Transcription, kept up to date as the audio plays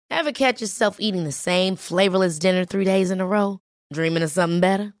Ever catch yourself eating the same flavorless dinner 3 days in a row? Dreaming of something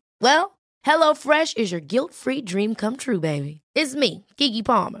better? Well, HelloFresh is your guilt-free dream come true, baby. It's me, Keke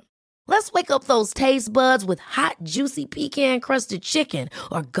Palmer. Let's wake up those taste buds with hot, juicy pecan-crusted chicken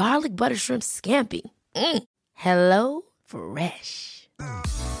or garlic butter shrimp scampi. Hello Fresh.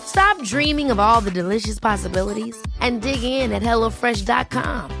 Stop dreaming of all the delicious possibilities and dig in at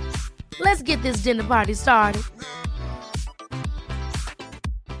HelloFresh.com. Let's get this dinner party started.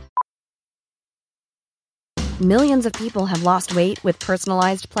 Millions of people have lost weight with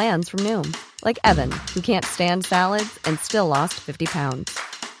personalized plans from Noom. Like Evan, who can't stand salads and still lost 50 pounds.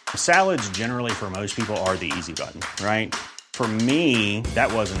 Salads generally for most people are the easy button, right? For me,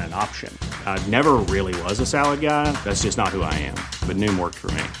 that wasn't an option. I never really was a salad guy. That's just not who I am. But Noom worked for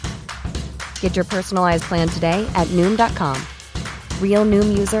me. Get your personalized plan today at Noom.com. Real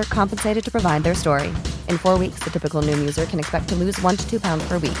Noom user compensated to provide their story. In 4 weeks, the typical Noom user can expect to lose 1 to 2 pounds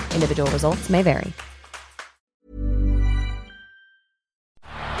per week. Individual results may vary.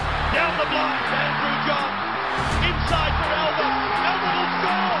 Down the block, Andrew John. Inside for Elba. Elba will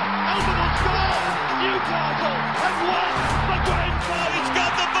score. Elba will score. Newcastle have won the Grand Final. He's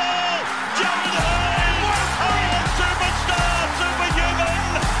got the ball. Jared Hayes. Oh, superstar,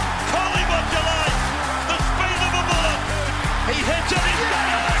 superhuman. Call him what you like. The speed of a bullet. He hits it. He's got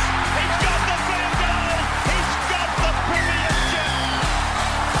it. He's got the field goal. He's got the premiership.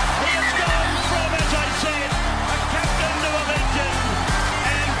 He has gone from, as I said, a captain to a legend.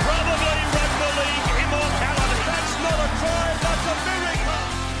 Probably rugby league immortality. That's not a try, that's a miracle.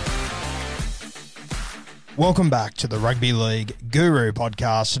 Welcome back to the Rugby League Guru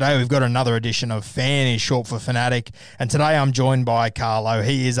podcast. Today we've got another edition of Fan is short for Fanatic, and today I'm joined by Carlo.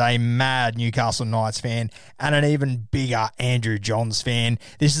 He is a mad Newcastle Knights fan and an even bigger Andrew Johns fan.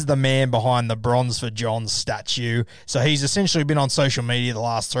 This is the man behind the Bronze for Johns statue. So he's essentially been on social media the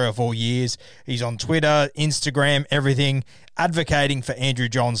last 3 or 4 years. He's on Twitter, Instagram, everything, advocating for Andrew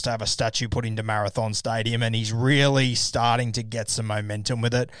Johns to have a statue put into Marathon Stadium, and he's really starting to get some momentum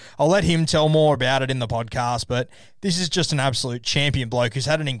with it. I'll let him tell more about it in the podcast, but this is just an absolute champion bloke who's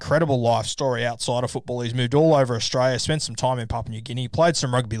had an incredible life story outside of football. He's moved all over Australia, spent some time in Papua New Guinea, played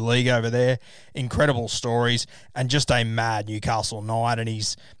some rugby league over there, incredible stories, and just a mad Newcastle Knight. And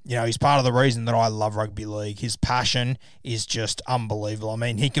he's part of the reason that I love rugby league. His passion is just unbelievable. I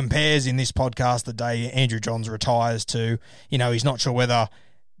mean, he compares in this podcast the day Andrew Johns retires to, he's not sure whether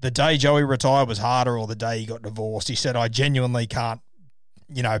the day Joey retired was harder or the day he got divorced. He said, I genuinely can't,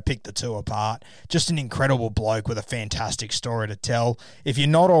 pick the two apart. Just an incredible bloke with a fantastic story to tell. If you're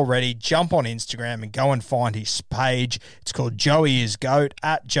not already, jump on Instagram and go and find his page. It's called Joey is Goat,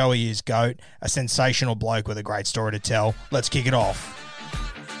 at Joey is Goat, a sensational bloke with a great story to tell. Let's kick it off.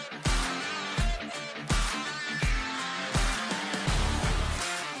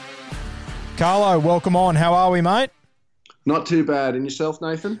 Carlo, welcome on. How are we, mate? Not too bad. And yourself,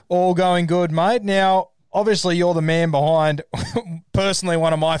 Nathan? All going good, mate. Now, obviously, you're the man behind, personally,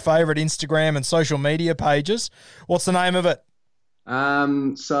 one of my favourite Instagram and social media pages. What's the name of it?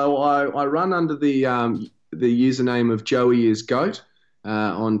 So I run under the username of Joey is Goat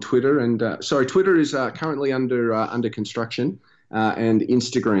on Twitter. And Twitter is currently under construction, and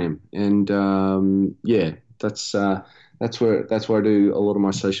Instagram. And that's where I do a lot of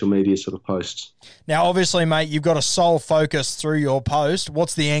my social media sort of posts. Now, obviously, mate, you've got a sole focus through your post.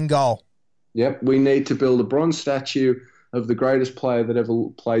 What's the end goal? Yep, we need to build a bronze statue of the greatest player that ever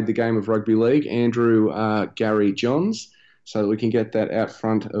played the game of rugby league, Andrew Gary Johns, so that we can get that out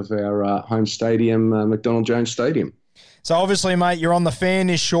front of our home stadium, McDonald Jones Stadium. So obviously, mate, you're on the Fan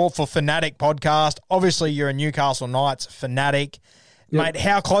is Short for Fanatic podcast. Obviously, you're a Newcastle Knights fanatic. Yep. Mate,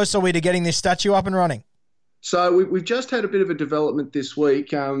 how close are we to getting this statue up and running? So we've just had a bit of a development this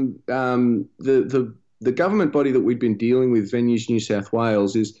week. The government body that we've been dealing with, Venues New South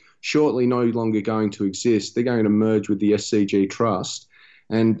Wales, is shortly no longer going to exist. They're going to merge with the SCG Trust.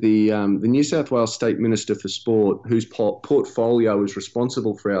 And the New South Wales State Minister for Sport, whose portfolio is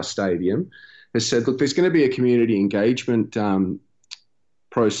responsible for our stadium, has said, look, there's going to be a community engagement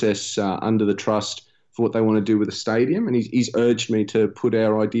process under the Trust for what they want to do with the stadium. And he's urged me to put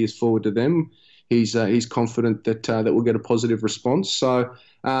our ideas forward to them. He's confident that we'll get a positive response. So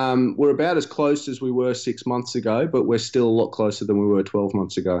we're about as close as we were 6 months ago, but we're still a lot closer than we were 12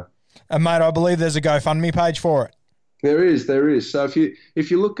 months ago. And mate, I believe there's a GoFundMe page for it. There is. So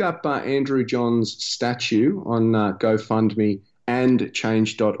if you look up Andrew Johns' statue on GoFundMe and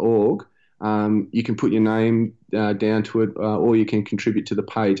change.org, you can put your name down to it, or you can contribute to the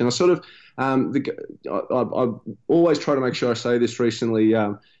page. And I always try to make sure I say this recently.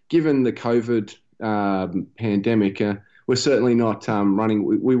 Given the COVID pandemic, we're certainly not running.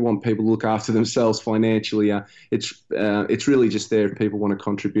 We want people to look after themselves financially. It's really just there if people want to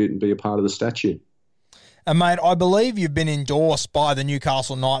contribute and be a part of the statue. And mate, I believe you've been endorsed by the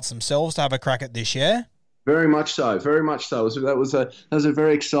Newcastle Knights themselves to have a crack at this year. Very much so, very much so. That was a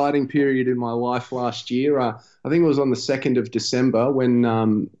very exciting period in my life last year. I think it was on the 2nd of December when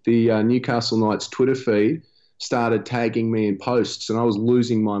the Newcastle Knights Twitter feed started tagging me in posts, and I was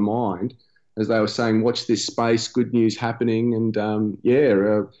losing my mind as they were saying, "Watch this space, good news happening." And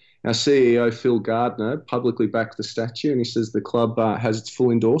our CEO Phil Gardner publicly backed the statue, and he says the club has its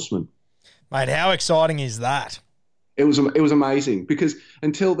full endorsement. Mate, how exciting is that? It was amazing because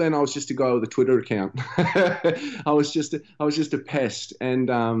until then I was just a guy with a Twitter account. I was just a pest, and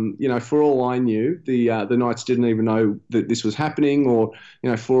for all I knew, the Knights didn't even know that this was happening, or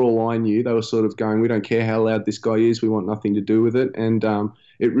for all I knew, they were sort of going, "We don't care how loud this guy is, we want nothing to do with it." And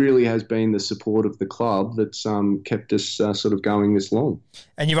it really has been the support of the club that's kept us sort of going this long.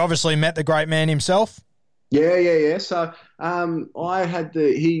 And you've obviously met the great man himself. Yeah. So I had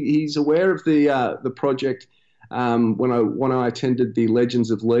he's aware of the project. When I attended the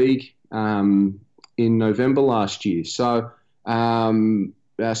Legends of League in November last year. So someone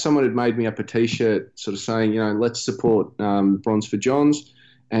had made me up a T-shirt sort of saying, let's support Bronze for Johns,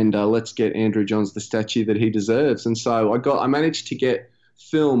 and let's get Andrew Johns the statue that he deserves. And so I managed to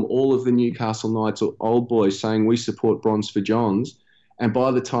film all of the Newcastle Knights old boys saying we support Bronze for Johns. And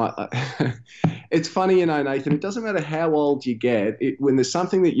by the time, it's funny, Nathan, it doesn't matter how old you get, when there's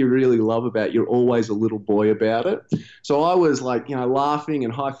something that you really love about, you're always a little boy about it. So I was laughing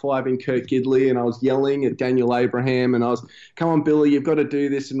and high-fiving Kurt Gidley, and I was yelling at Daniel Abraham, and I was, "Come on, Billy, you've got to do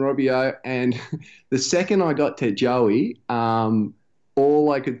this," and Robbie-O. And the second I got to Joey,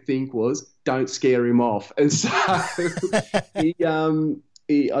 all I could think was, "Don't scare him off." And so I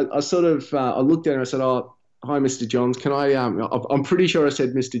looked at him and I said, "Oh, hi, Mr. Johns. Can I, I'm pretty sure I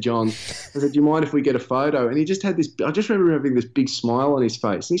said Mr. Johns. I said, "Do you mind if we get a photo?" And he just had this, I just remember having this big smile on his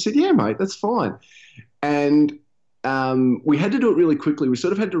face. And he said, "Yeah, mate, that's fine." And we had to do it really quickly. We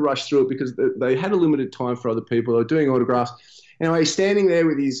sort of had to rush through it because they had a limited time for other people. They were doing autographs. Anyway, he's standing there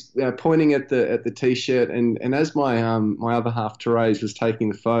with his, pointing at the T-shirt. And as my other half, Therese, was taking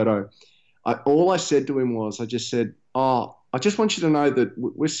the photo, all I said to him was, I just said, "Oh, I just want you to know that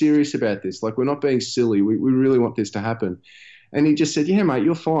we're serious about this. Like, we're not being silly. We really want this to happen." And he just said, "Yeah, mate,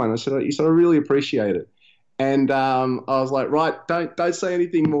 you're fine." I said, "I really appreciate it." And I was like, "Right, don't say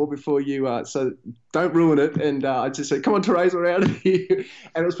anything more before you, so don't ruin it." And I just said, "Come on, Therese, we're out of here."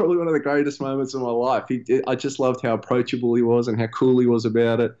 And it was probably one of the greatest moments of my life. I just loved how approachable he was and how cool he was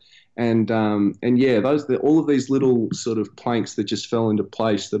about it. And yeah, all of these little sort of planks that just fell into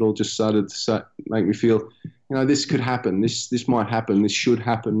place that all just started to make me feel, this could happen, this might happen, this should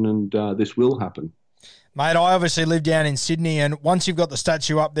happen, and this will happen. Mate, I obviously live down in Sydney, and once you've got the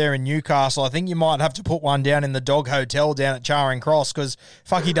statue up there in Newcastle, I think you might have to put one down in the Dog Hotel down at Charing Cross, because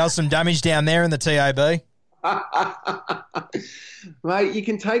he does some damage down there in the TAB. Mate, you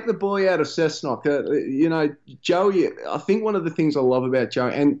can take the boy out of Cessnock. Joey, I think one of the things I love about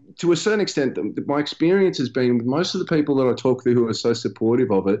Joey, and to a certain extent, my experience has been with most of the people that I talk to who are so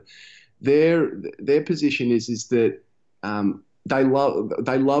supportive of it, their position is that they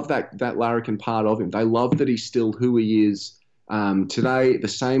love that larrikin part of him. They love that he's still who he is today, the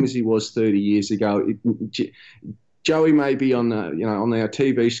same as he was 30 years ago. Joey may be on our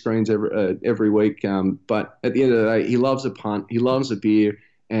TV screens every week, but at the end of the day, he loves a punt, he loves a beer,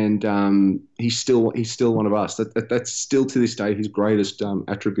 and he's still one of us. That's still to this day his greatest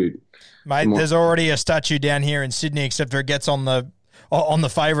attribute. Mate, there's already a statue down here in Sydney, except for it gets on the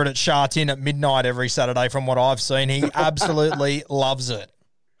favourite at Sha Tin at midnight every Saturday. From what I've seen, he absolutely loves it.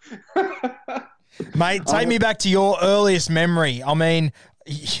 Mate, take me back to your earliest memory. I mean,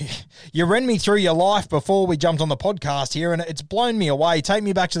 you ran me through your life before we jumped on the podcast here, and it's blown me away. Take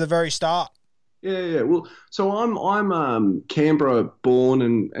me back to the very start. Yeah. Well, so I'm Canberra born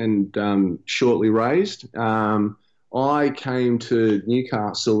and shortly raised. I came to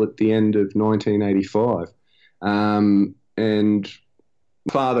Newcastle at the end of 1985, and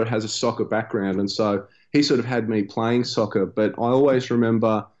my father has a soccer background, and so he sort of had me playing soccer. But I always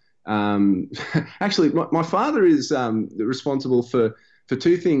remember, actually, my father is responsible for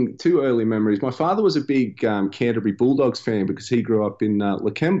two early memories. My father was a big Canterbury Bulldogs fan because he grew up in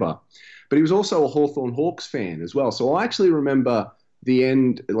Lakemba, but he was also a Hawthorn Hawks fan as well. So I actually remember the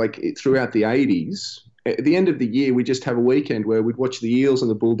end, throughout the 80s, at the end of the year, we just have a weekend where we'd watch the Eels and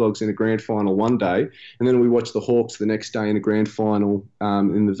the Bulldogs in a grand final one day, and then we watch the Hawks the next day in a grand final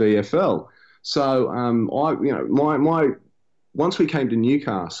in the VFL. So once we came to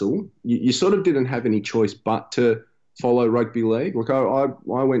Newcastle, you sort of didn't have any choice but to follow rugby league. Like I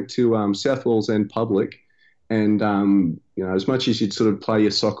went to South Wallsend Public, and as much as you'd sort of play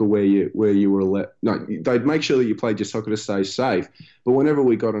your soccer where you were they'd make sure that you played your soccer to stay safe. But whenever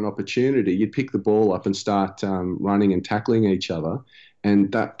we got an opportunity, you'd pick the ball up and start running and tackling each other,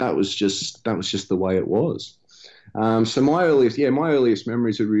 and that was just the way it was. So my earliest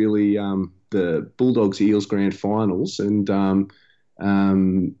memories are really the Bulldogs Eels grand finals, and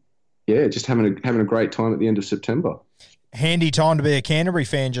just having a great time at the end of September. Handy time to be a Canterbury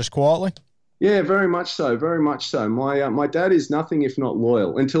fan, just quietly. Yeah, very much so. Very much so. My dad is nothing if not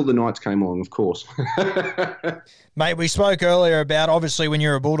loyal, until the Knights came along, of course. Mate, we spoke earlier about, obviously, when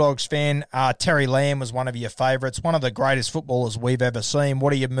you're a Bulldogs fan, Terry Lamb was one of your favourites, one of the greatest footballers we've ever seen.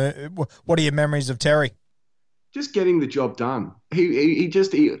 What are your memories of Terry? Just getting the job done. I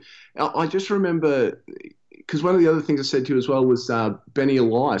just remember, because one of the other things I said to you as well was Benny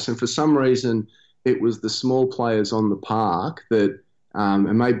Elias, and for some reason it was the small players on the park that,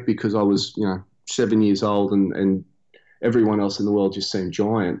 and maybe because I was 7 years old and everyone else in the world just seemed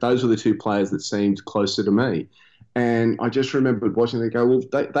giant. Those were the two players that seemed closer to me. And I just remembered watching them go, well,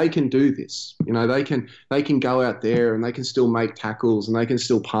 they can do this. They can go out there and they can still make tackles and they can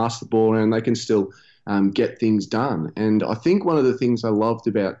still pass the ball and they can still get things done. And I think one of the things I loved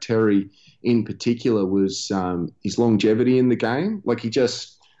about Terry in particular was his longevity in the game. Like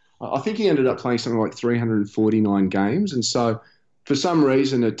I think he ended up playing something like 349 games. And so for some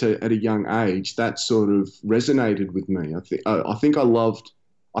reason at a young age, that sort of resonated with me. I think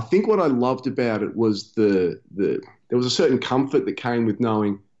what I loved about it was there was a certain comfort that came with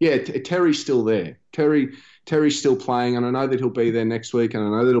knowing, Terry's still there. Terry's still playing, and I know that he'll be there next week, and I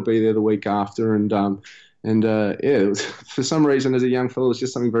know that he'll be there the week after. And it was, for some reason, as a young fellow, it was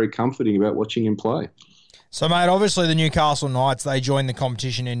just something very comforting about watching him play. So, mate, obviously the Newcastle Knights, they joined the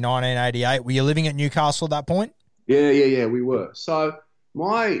competition in 1988. Were you living at Newcastle at that point? Yeah, we were. So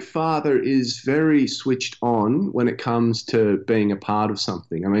my father is very switched on when it comes to being a part of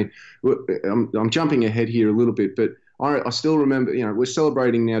something. I mean, I'm jumping ahead here a little bit, but I still remember, we're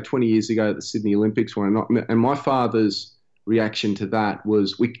celebrating now 20 years ago at the Sydney Olympics, and my father's reaction to that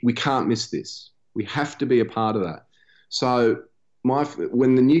was, we can't miss this. We have to be a part of that. So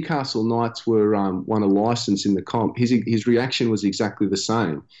when the Newcastle Knights were won a licence in the comp, his reaction was exactly the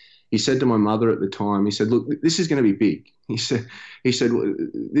same. He said to my mother at the time, he said, look, this is going to be big. He said,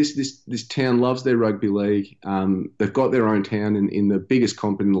 this town loves their rugby league. They've got their own town in the biggest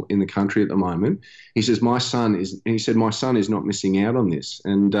comp in the country at the moment. He says, my son is not missing out on this.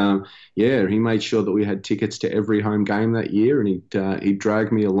 And he made sure that we had tickets to every home game that year, and he'd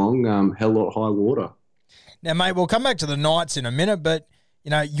drag me along hell or high water. Now, mate, we'll come back to the Knights in a minute, but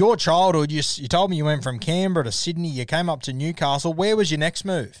your childhood, you told me you went from Canberra to Sydney, you came up to Newcastle. Where was your next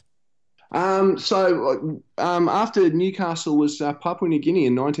move? After Newcastle was Papua New Guinea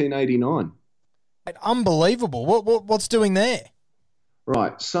in 1989. Unbelievable. What's doing there?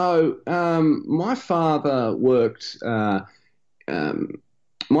 Right. So my father worked. My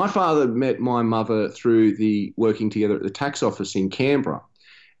father met my mother through the working together at the tax office in Canberra.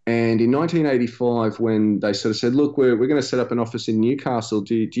 And in 1985, when they sort of said, look, we're going to set up an office in Newcastle,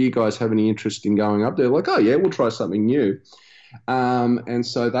 do you guys have any interest in going up there? Like, oh, yeah, we'll try something new. And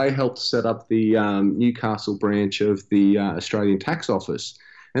so they helped set up the Newcastle branch of the Australian Tax Office.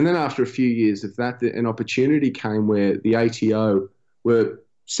 And then after a few years of that, an opportunity came where the ATO were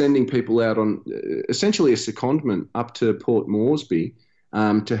sending people out on essentially a secondment up to Port Moresby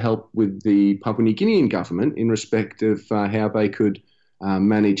to help with the Papua New Guinean government in respect of how they could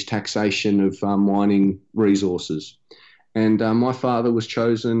manage taxation of mining resources. And my father was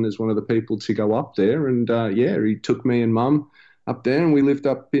chosen as one of the people to go up there. And, he took me and Mum up there, and we lived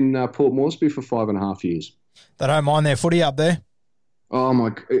up in Port Moresby for 5.5 years. They don't mind their footy up there? Oh,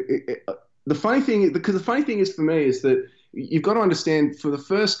 my... The funny thing is for me is that you've got to understand, for the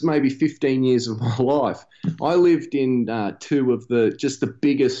first maybe 15 years of my life, I lived in two of the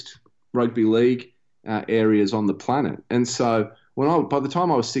biggest rugby league areas on the planet. And so by the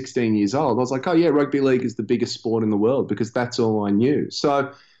time I was 16 years old, I was like, oh yeah, rugby league is the biggest sport in the world, because that's all I knew.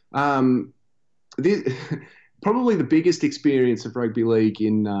 So probably the biggest experience of rugby league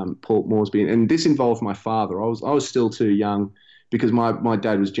in Port Moresby, and this involved my father. I was still too young because my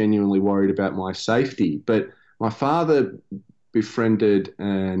dad was genuinely worried about my safety. But my father befriended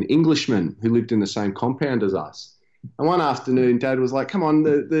an Englishman who lived in the same compound as us. And one afternoon, Dad was like, come on,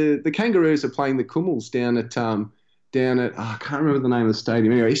 the Kangaroos are playing the Kumuls down at I can't remember the name of the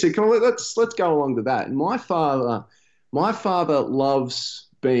stadium. Anyway, he said, come on, let's go along to that. And my father loves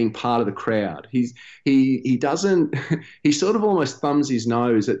being part of the crowd. He doesn't he sort of almost thumbs his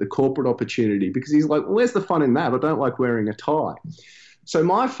nose at the corporate opportunity because he's like, well, where's the fun in that? I don't like wearing a tie. So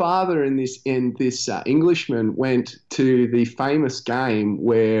my father and this Englishman went to the famous game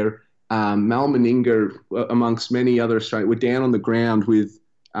where Mal Meninga, amongst many other Australians, were down on the ground with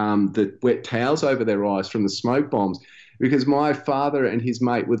the wet towels over their eyes from the smoke bombs, because my father and his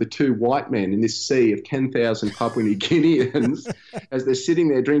mate were the two white men in this sea of 10,000 Papua New Guineans as they're sitting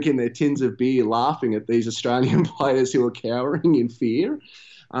there drinking their tins of beer, laughing at these Australian players who are cowering in fear.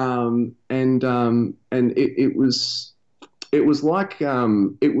 And it was like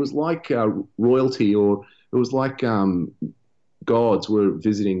royalty, or it was like gods were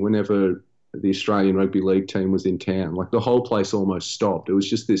visiting whenever the Australian rugby league team was in town. Like the whole place almost stopped. It was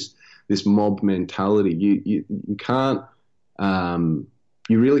just this mob mentality. You can't,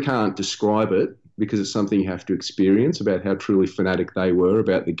 you really can't describe it, because it's something you have to experience about how truly fanatic they were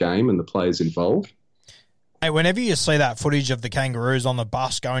about the game and the players involved. Hey, whenever you see that footage of the Kangaroos on the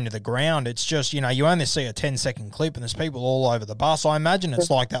bus going to the ground, it's just, you only see a 10-second clip and there's people all over the bus. I imagine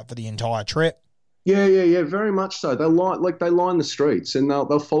it's like that for the entire trip. Yeah, very much so. They line the streets, and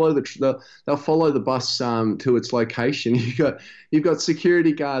they'll follow the bus to its location. You've got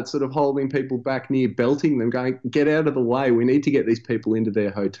security guards sort of holding people back near, belting them, going, "Get out of the way! We need to get these people into their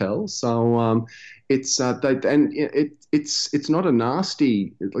hotels." So it's not a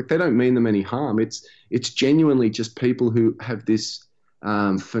nasty, like, they don't mean them any harm. It's genuinely just people who have this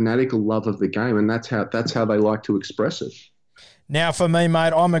fanatical love of the game, and that's how they like to express it. Now, for me,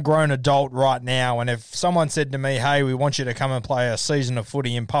 mate, I'm a grown adult right now, and if someone said to me, hey, we want you to come and play a season of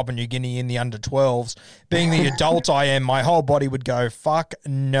footy in Papua New Guinea in the under-12s, being the adult I am, my whole body would go, fuck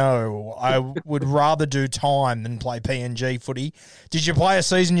no. I would rather do time than play PNG footy. Did you play a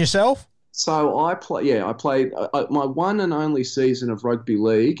season yourself? So I played my one and only season of rugby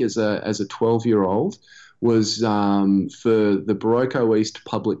league as a 12-year-old was for the Baroka East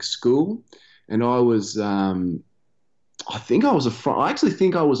Public School, and I was I actually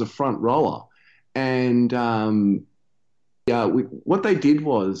think I was a front rower, and what they did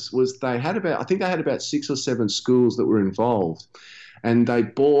was they had about 6 or 7 schools that were involved, and they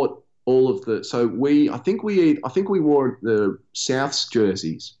bought all of the. So I think we wore the Souths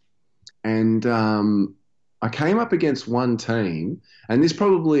jerseys, and I came up against one team, and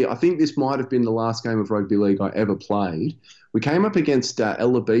I think this might have been the last game of rugby league I ever played. We came up against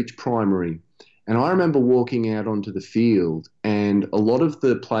Ella Beach Primary. And I remember walking out onto the field, and a lot of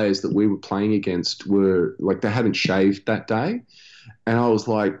the players that we were playing against were like, they hadn't shaved that day. And I was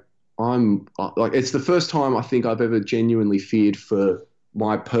like, it's the first time I think I've ever genuinely feared for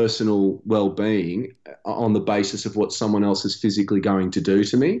my personal well-being on the basis of what someone else is physically going to do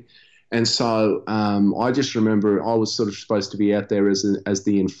to me. And so I just remember I was sort of supposed to be out there as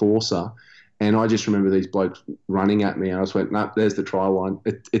the enforcer. And I just remember these blokes running at me, and I just went, "Nope, there's the try line.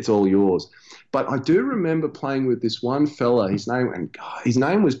 It's all yours." But I do remember playing with this one fella. His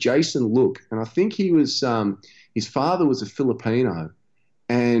name was Jason Look, and I think he was his father was a Filipino,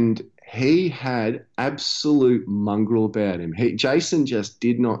 and he had absolute mongrel about him. Jason just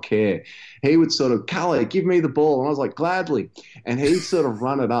did not care. He would sort of, "Carly, give me the ball," and I was like, "Gladly," and he'd sort of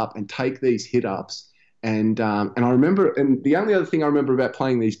run it up and take these hit ups. And I remember, and the only other thing I remember about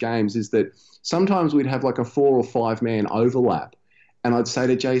playing these games is that sometimes we'd have like a 4 or 5 man overlap. And I'd say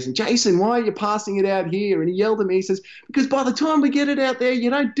to Jason, "Why are you passing it out here?" And he yelled at me, he says, "Because by the time we get it out there,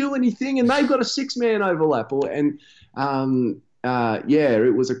 you don't do anything, and they've got a 6-man overlap."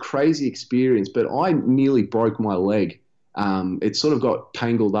 It was a crazy experience, but I nearly broke my leg. It sort of got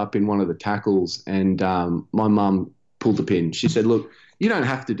tangled up in one of the tackles, and my mum pulled the pin. She said, "Look, you don't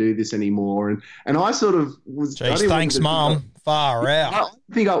have to do this anymore." And I sort of was... Jeez, thanks, Mum. Far out.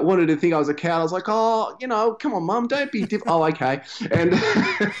 I think I wanted to think I was a coward. I was like, "Oh, come on, Mum, don't be oh, okay." And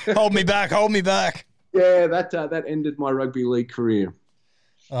hold me back. Yeah, that ended my rugby league career.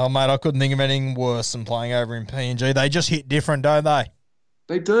 Oh, mate, I couldn't think of anything worse than playing over in PNG. They just hit different, don't they?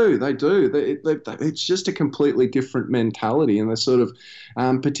 They do. It's just a completely different mentality, and they're sort of,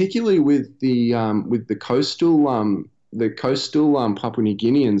 particularly with the coastal Papua New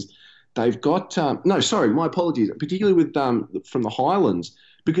Guineans, they've got my apologies. Particularly with from the Highlands,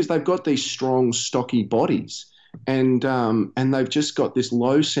 because they've got these strong, stocky bodies, and they've just got this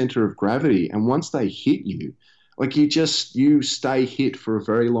low center of gravity, and once they hit you, like you stay hit for a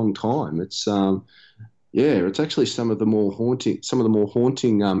very long time. It's it's actually some of the more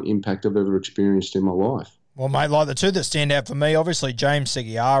haunting impact I've ever experienced in my life. Well, mate, like the two that stand out for me, obviously James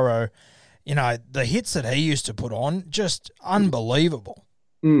Seguiaro, the hits that he used to put on, just unbelievable.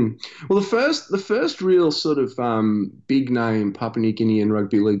 Mm. Well, the first real sort of big name Papua New Guinean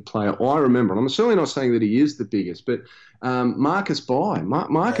rugby league player I remember, and I'm certainly not saying that he is the biggest, but Marcus Bai.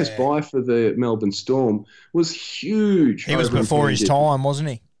 Marcus Bai for the Melbourne Storm was huge. He was before his time, wasn't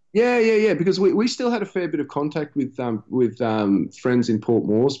he? Yeah. Because we still had a fair bit of contact with friends in Port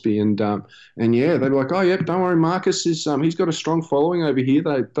Moresby, and yeah, they were like, oh yeah, don't worry, Marcus is he's got a strong following over here.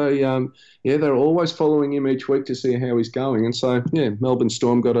 They're always following him each week to see how he's going, and so yeah, Melbourne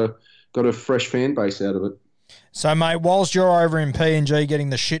Storm got a fresh fan base out of it. So, mate, whilst you're over in PNG getting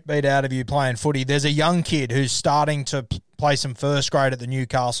the shit beat out of you playing footy, there's a young kid who's starting to play some first grade at the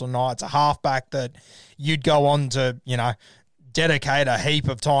Newcastle Knights, a halfback that you'd go on to, dedicate a heap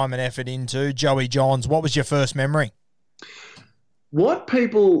of time and effort into, Joey Johns. What was your first memory? One of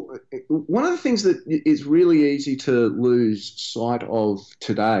the things that is really easy to lose sight of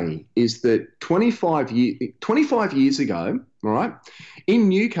today is that 25 years ago, all right, in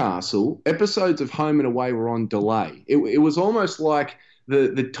Newcastle, episodes of Home and Away were on delay. It was almost like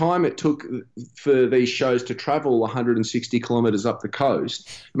the time it took for these shows to travel 160 kilometres up the coast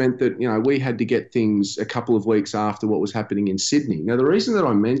meant that, we had to get things a couple of weeks after what was happening in Sydney. Now, the reason that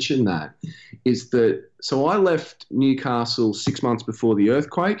I mention that is that, so I left Newcastle 6 months before the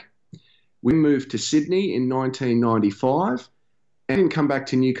earthquake. We moved to Sydney in 1995 and didn't come back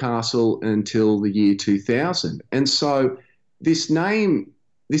to Newcastle until the year 2000. And so this name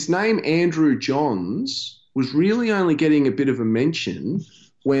Andrew Johns was really only getting a bit of a mention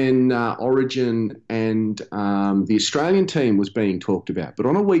when Origin and the Australian team was being talked about. But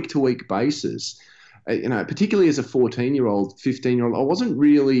on a week-to-week basis, particularly as a 14-year-old, 15-year-old, I wasn't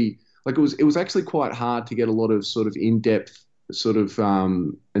really like it was actually quite hard to get a lot of sort of in-depth sort of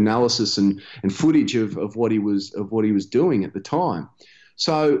analysis and footage of what he was doing at the time.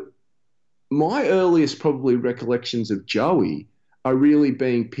 So my earliest probably recollections of Joey are really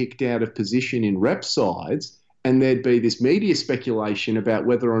being picked out of position in rep sides, and there'd be this media speculation about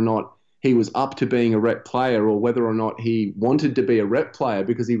whether or not he was up to being a rep player or whether or not he wanted to be a rep player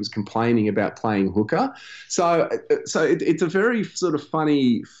because he was complaining about playing hooker. So it's a very sort of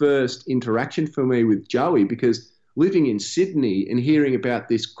funny first interaction for me with Joey, because living in Sydney and hearing about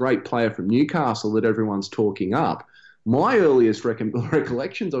this great player from Newcastle that everyone's talking up, my earliest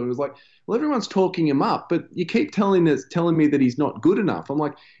recollections of it was like, well, everyone's talking him up, but you keep telling me that he's not good enough. I'm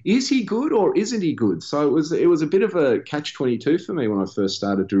like, is he good or isn't he good? So it was a bit of a catch-22 for me when I first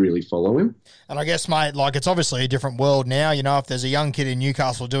started to really follow him. And I guess, mate, like it's obviously a different world now. If there's a young kid in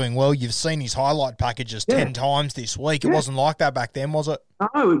Newcastle doing well, you've seen his highlight packages 10 times this week. It wasn't like that back then, was it?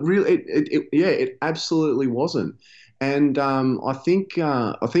 No, it absolutely wasn't. And I think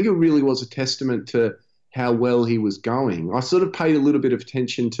it really was a testament to how well he was going. I sort of paid a little bit of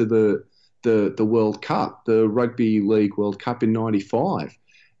attention to the World Cup, the Rugby League World Cup in '95,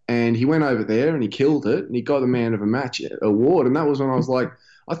 and he went over there and he killed it, and he got the Man of a Match award. And that was when I was like,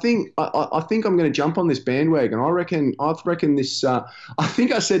 I think I'm going to jump on this bandwagon. I reckon this. I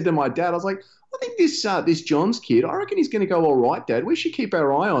think I said to my dad, I was like, I think this Johns kid, I reckon he's going to go all right, Dad. We should keep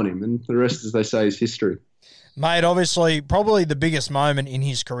our eye on him. And the rest, as they say, is history. Mate, obviously, probably the biggest moment in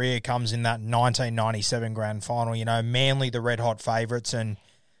his career comes in that 1997 grand final. Manly, the red-hot favourites, and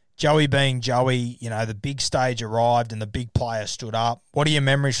Joey being Joey, the big stage arrived and the big player stood up. What are your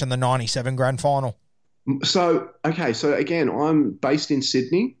memories from the 97 grand final? So again, I'm based in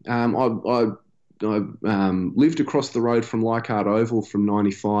Sydney. I lived across the road from Leichhardt Oval from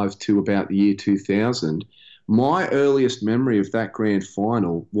 95 to about the year 2000. My earliest memory of that grand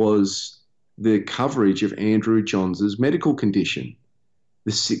final was the coverage of Andrew Johns' medical condition.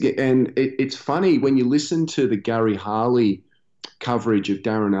 It's funny, when you listen to the Gary Harley coverage of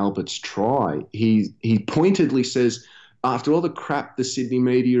Darren Albert's try, he pointedly says, after all the crap the Sydney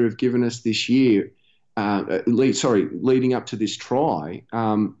media have given us this year, leading up to this try,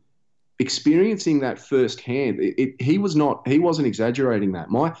 experiencing that firsthand, he wasn't exaggerating that.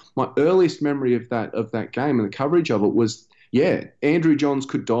 My earliest memory of that game and the coverage of it was, Andrew Johns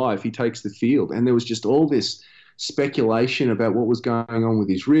could die if he takes the field. And there was just all this speculation about what was going on with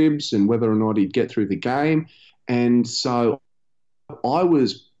his ribs and whether or not he'd get through the game. And so I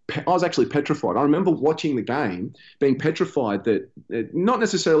was actually petrified. I remember watching the game, being petrified that, not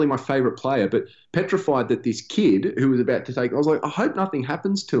necessarily my favourite player, but petrified that this kid who was about to take, I was like, I hope nothing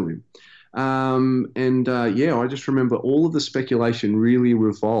happens to him. I just remember all of the speculation really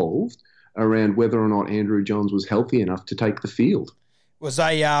revolved around whether or not Andrew Johns was healthy enough to take the field. It was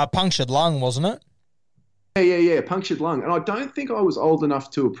a punctured lung, wasn't it? Yeah, punctured lung. And I don't think I was old enough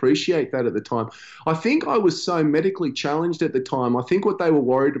to appreciate that at the time. I think I was so medically challenged at the time. I think what they were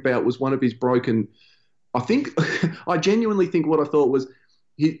worried about was one of his broken... I genuinely think what I thought was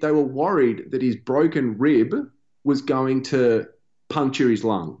they were worried that his broken rib was going to puncture his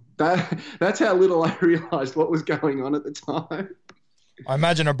lung. That's how little I realised what was going on at the time. I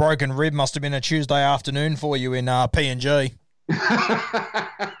imagine a broken rib must have been a Tuesday afternoon for you in P&G.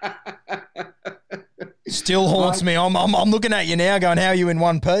 Still haunts me. I'm looking at you now going, how are you in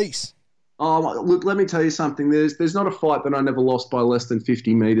one piece? Oh, look, let me tell you something. There's not a fight that I never lost by less than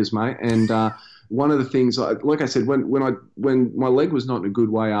 50 metres, mate. And one of the things, like I said, when my leg was not in a good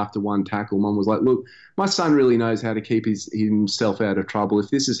way after one tackle, Mum was like, look, my son really knows how to keep himself out of trouble. If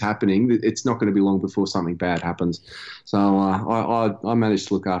this is happening, it's not going to be long before something bad happens. So I managed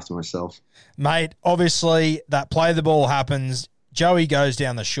to look after myself. Mate, obviously that play the ball happens. Joey goes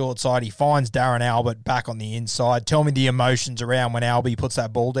down the short side. He finds Darren Albert back on the inside. Tell me the emotions around when Albie puts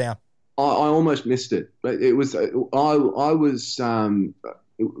that ball down. I almost missed it. It was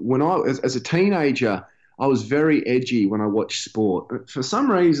when I as a teenager, I was very edgy when I watched sport. For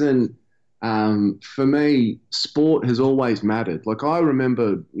some reason, for me, sport has always mattered. Like I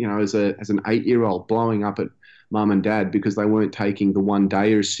remember, as an 8-year-old blowing up at Mum and Dad because they weren't taking the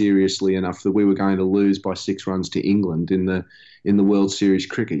one-dayers seriously enough that we were going to lose by 6 runs to England in the World Series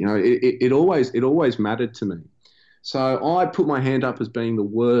cricket. It always mattered to me. So I put my hand up as being the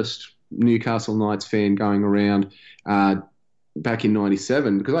worst Newcastle Knights fan going around back in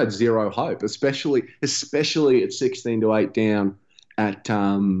 '97 because I had zero hope, especially at 16-8 down at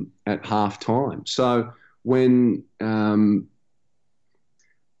half time. So when I'm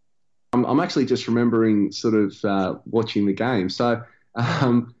actually just remembering sort of watching the game. So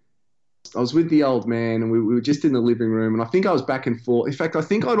I was with the old man and we were just in the living room and I think I was back and forth. In fact, I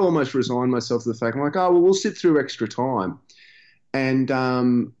think I'd almost resigned myself to the fact, I'm like, oh, well, we'll sit through extra time. And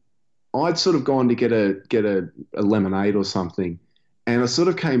I'd sort of gone to get a lemonade or something. And I sort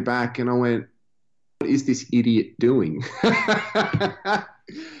of came back and I went, what is this idiot doing? I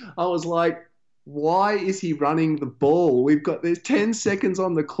was like, why is he running the ball? There's 10 seconds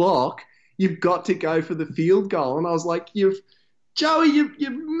on the clock. You've got to go for the field goal. And I was like, Joey, you've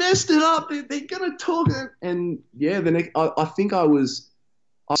messed it up. They're going to talk. And yeah, I think I was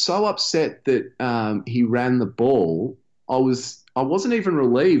so upset that he ran the ball. I wasn't even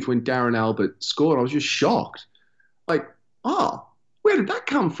relieved when Darren Albert scored. I was just shocked. Like, oh, where did that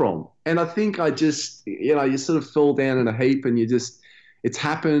come from? And I think I just, you sort of fall down in a heap and it's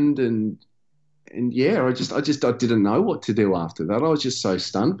happened. And yeah, I didn't know what to do after that. I was just so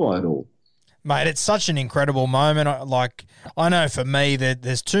stunned by it all. Mate, it's such an incredible moment. I know for me that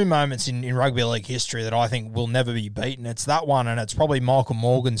there's 2 moments in rugby league history that I think will never be beaten. It's that one, and it's probably Michael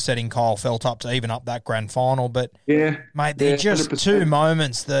Morgan setting Kyle Felt up to even up that grand final. But, yeah, mate, they're just 100%. 2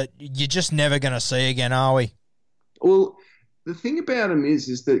 moments that you're just never going to see again, are we? Well, the thing about them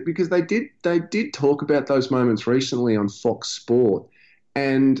is that because they did talk about those moments recently on Fox Sport,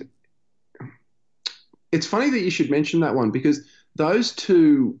 and it's funny that you should mention that one because those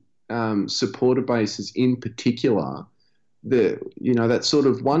 2 supporter bases in particular, that sort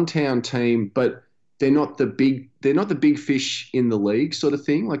of one town team, but they're not the big fish in the league sort of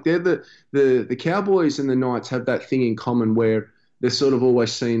thing. Like they're the Cowboys and the Knights have that thing in common where they're sort of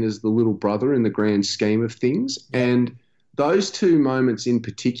always seen as the little brother in the grand scheme of things. Yeah. And those 2 moments in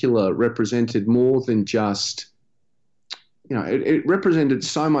particular represented more than just, it represented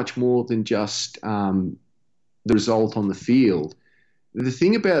so much more than just the result on the field. The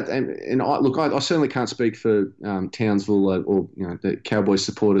thing about, and I certainly can't speak for Townsville or the Cowboys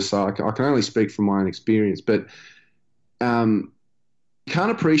supporters, so I can only speak from my own experience, but can't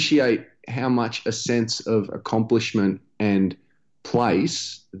appreciate how much a sense of accomplishment and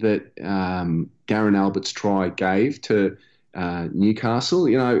place that Darren Albert's try gave to Newcastle.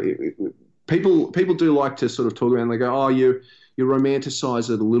 People do like to sort of talk around. They go, "Oh, you romanticize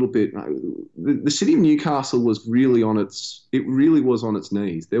it a little bit." The city of Newcastle was really on its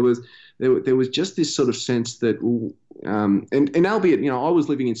knees. There was just this sort of sense that, and albeit I was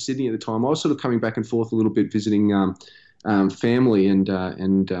living in Sydney at the time, I was sort of coming back and forth a little bit visiting family and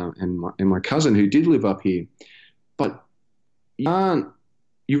my cousin who did live up here, but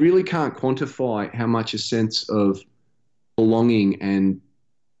you really can't quantify how much a sense of belonging and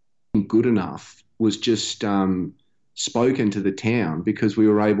good enough was just spoken to the town because we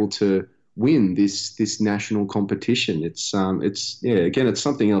were able to win this national competition. It's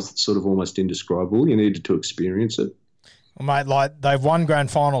something else that's sort of almost indescribable. You needed to experience it. Well, mate, like they've won grand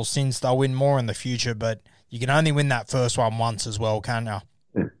finals since. They'll win more in the future, but you can only win that first one once as well, can't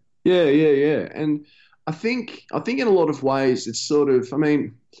you? Yeah. And I think in a lot of ways it's sort of,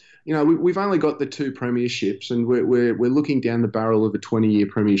 we've only got the 2 premierships and we're looking down the barrel of a 20-year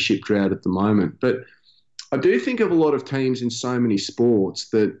premiership drought at the moment. But I do think of a lot of teams in so many sports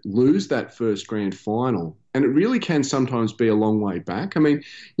that lose that first grand final, and it really can sometimes be a long way back. I mean,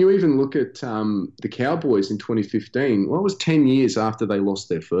 you even look at the Cowboys in 2015. Well, it was 10 years after they lost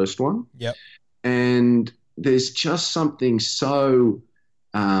their first one. Yep. And there's just something so,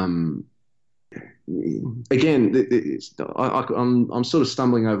 again, I'm sort of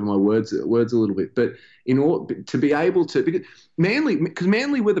stumbling over my words a little bit, but in order to be able to, because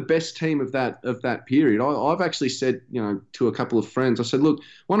Manly were the best team of that period. I've actually said, to a couple of friends, I said, look,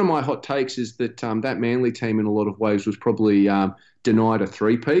 one of my hot takes is that that Manly team in a lot of ways was probably denied a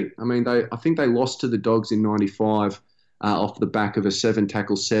three-peat. I mean, I think they lost to the Dogs in 95 off the back of a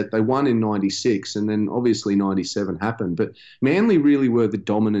 7-tackle set. They won in 96, and then obviously 97 happened. But Manly really were the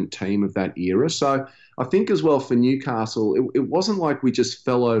dominant team of that era. So I think as well for Newcastle, it wasn't like we just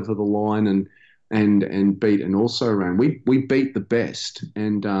fell over the line and beat an also-ran. We beat the best,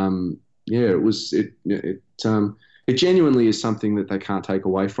 and it genuinely is something that they can't take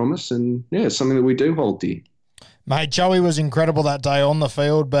away from us, and it's something that we do hold dear. Mate, Joey was incredible that day on the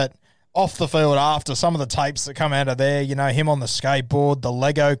field, but off the field after, some of the tapes that come out of there, him on the skateboard, the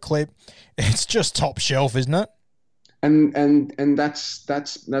Lego clip, it's just top shelf, isn't it? And that's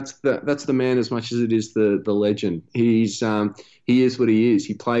the man as much as it is the legend. He is what he is.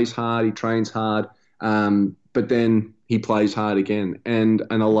 He plays hard, he trains hard, but then he plays hard again, and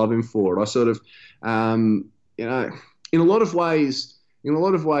I love him for it. I sort of, in a lot of ways,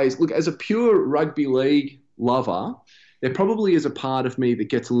 look, as a pure rugby league lover, there probably is a part of me that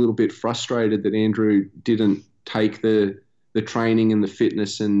gets a little bit frustrated that Andrew didn't take the training and the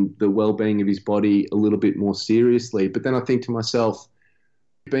fitness and the well-being of his body a little bit more seriously. But then I think to myself,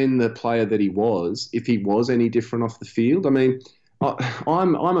 being the player that he was, if he was any different off the field, I mean,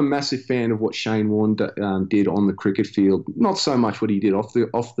 I'm a massive fan of what Shane Warne did on the cricket field. Not so much what he did off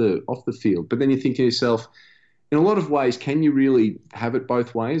the field. But then you think to yourself, in a lot of ways, can you really have it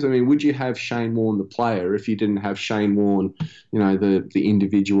both ways? I mean, would you have Shane Warne the player if you didn't have Shane Warne, the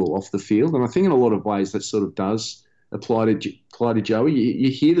individual off the field? And I think in a lot of ways that sort of does apply to Joey. You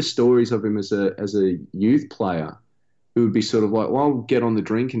hear the stories of him as a youth player who would be sort of like, well, I'll get on the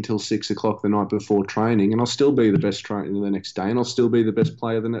drink until 6 o'clock the night before training, and I'll still be the best trainer the next day, and I'll still be the best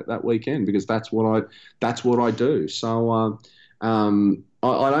player that weekend because that's what I do. So.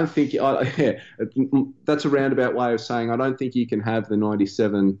 I don't think that's a roundabout way of saying I don't think you can have the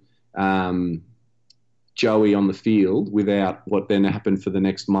 97 Joey on the field without what then happened for the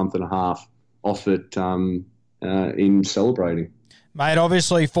next month and a half off it in celebrating. Mate,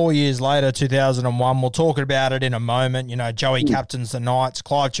 obviously 4 years later, 2001, we'll talk about it in a moment. Joey captains the Knights,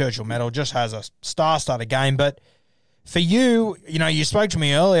 Clive Churchill medal, just has a star-studded game. But for you, you spoke to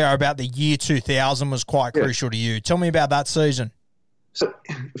me earlier about the year 2000 was quite crucial to you. Tell me about that season. So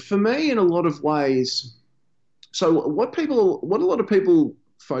for me, in a lot of ways, what a lot of people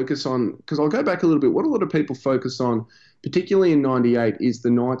focus on, because I'll go back a little bit, what a lot of people focus on, particularly in 98, is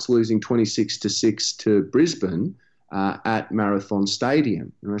the Knights losing 26-6 to Brisbane at Marathon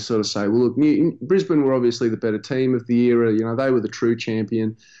Stadium. And I sort of say, well, look, Brisbane were obviously the better team of the era. They were the true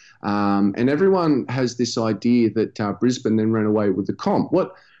champion. And everyone has this idea that Brisbane then ran away with the comp.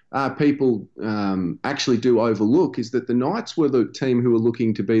 What people actually do overlook is that the Knights were the team who were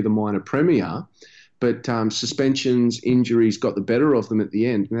looking to be the minor premier, but suspensions, injuries got the better of them at the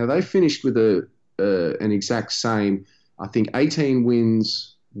end. Now, they finished with an exact same, I think, 18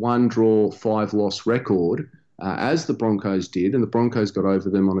 wins, 1 draw, 5 loss record as the Broncos did, and the Broncos got over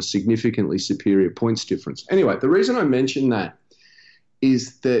them on a significantly superior points difference. Anyway, the reason I mention that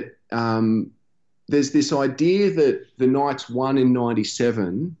is that there's this idea that the Knights won in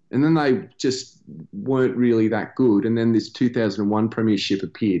 97 and then they just weren't really that good, and then this 2001 premiership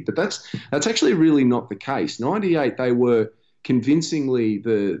appeared. But that's actually really not the case. 98, they were convincingly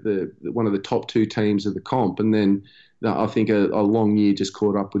the one of the top 2 teams of the comp, and then I think a long year just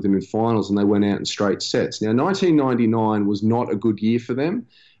caught up with them in finals and they went out in straight sets. Now, 1999 was not a good year for them.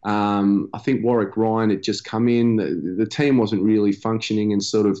 I think Warwick Ryan had just come in. The team wasn't really functioning and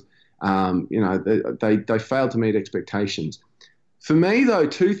sort of, they failed to meet expectations. For me, though,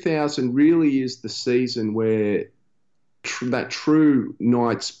 2000 really is the season where that true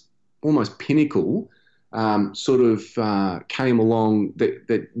Knights almost pinnacle sort of came along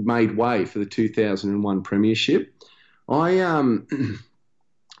that made way for the 2001 premiership. I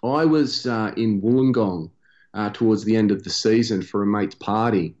was in Wollongong towards the end of the season for a mate's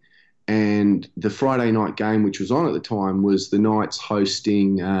party, and the Friday night game, which was on at the time, was the Knights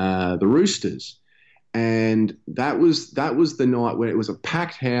hosting the Roosters. And that was the night where it was a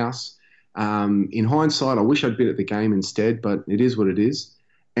packed house. In hindsight, I wish I'd been at the game instead, but it is what it is.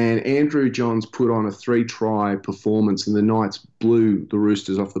 and Andrew Johns put on a 3-try performance, and the Knights blew the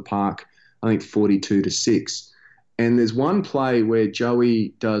Roosters off the park, I think 42-6. And there's one play where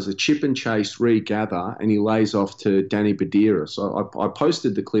Joey does a chip and chase regather, and he lays off to Danny Badira. So I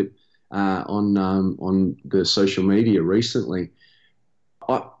posted the clip on the social media recently.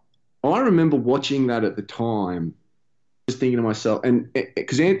 I remember watching that at the time, just thinking to myself, and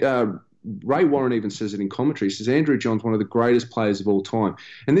because Ray Warren even says it in commentary. He says Andrew Johns, one of the greatest players of all time,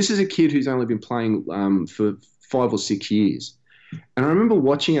 and this is a kid who's only been playing for 5 or 6 years. And I remember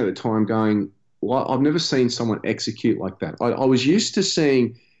watching at the time, going, well, I've never seen someone execute like that. I was used to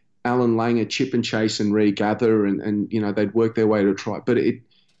seeing Alan Langer chip and chase and regather, and they'd work their way to try, but it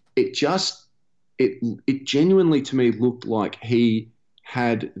genuinely to me looked like he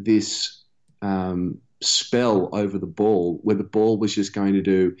had this spell over the ball, where the ball was just going to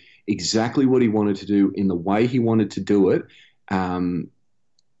do exactly what he wanted to do in the way he wanted to do it. And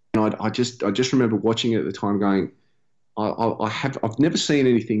I just remember watching it at the time, going, I've never seen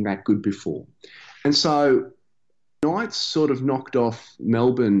anything that good before. And so Knights sort of knocked off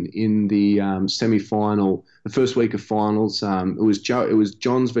Melbourne in the semi-final, the first week of finals. It was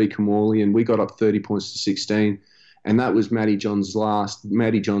Johns v Kamali, and we got up 30 points to 16. And that was Matty Johns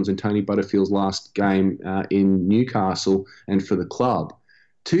and Tony Butterfield's last game in Newcastle and for the club.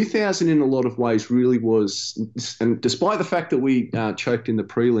 2000 in a lot of ways really was, and despite the fact that we choked in the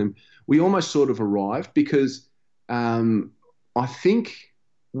prelim, we almost sort of arrived, because I think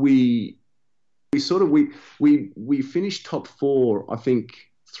we finished top 4, I think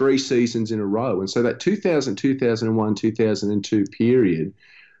 3 seasons in a row. And so that 2000, 2001, 2002 period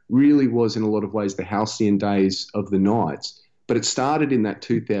really was in a lot of ways the halcyon days of the Knights. But it started in that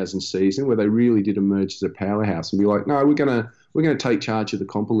 2000 season where they really did emerge as a powerhouse and be like, no, we're going to take charge of the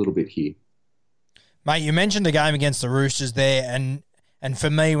comp a little bit here. Mate, you mentioned the game against the Roosters there, and for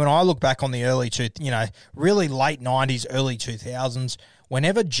me, when I look back on the really late 90s, early 2000s,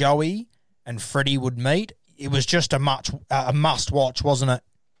 whenever Joey and Freddie would meet, it was just a must watch, wasn't it?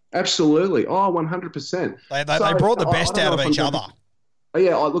 Absolutely. Oh, 100%. They brought the best out of each other.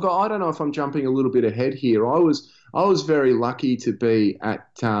 Yeah, look, I don't know if I'm jumping a little bit ahead here. I was very lucky to be at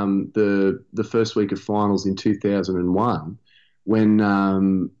the first week of finals in 2001 when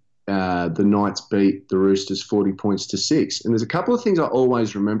the Knights beat the Roosters 40 points to 6. And there's a couple of things I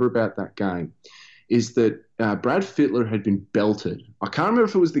always remember about that game, is that Brad Fittler had been belted. I can't remember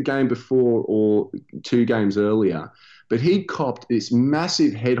if it was the game before or 2 games earlier, but he'd copped this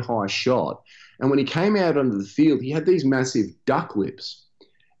massive head-high shot. And when he came out onto the field, he had these massive duck lips.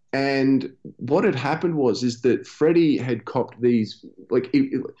 And what had happened is that Freddie had copped these,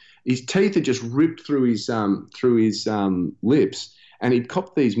 his teeth had just ripped through his lips, and he'd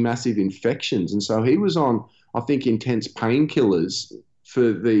copped these massive infections. And so he was on, I think, intense painkillers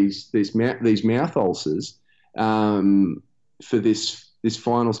for these mouth ulcers for this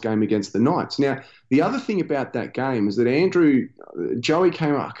finals game against the Knights. Now, the other thing about that game is that Joey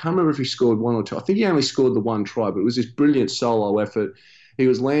came up, I can't remember if he scored 1 or 2. I think he only scored the 1 try, but it was this brilliant solo effort. He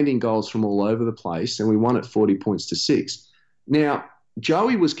was landing goals from all over the place, and we won at 40 points to 6. Now,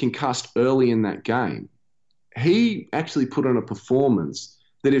 Joey was concussed early in that game. He actually put on a performance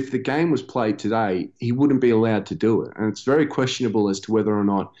that if the game was played today, he wouldn't be allowed to do it. And it's very questionable as to whether or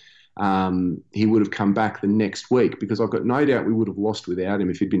not he would have come back the next week, because I've got no doubt we would have lost without him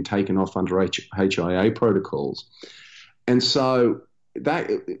if he'd been taken off under HIA protocols. And so that,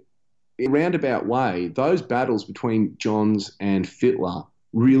 in a roundabout way, those battles between Johns and Fittler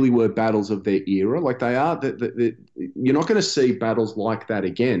really were battles of their era. Like they are, you're not going to see battles like that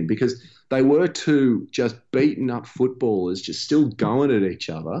again, because they were 2 just beaten up footballers just still going at each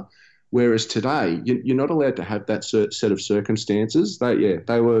other. Whereas today, you're not allowed to have that set of circumstances. They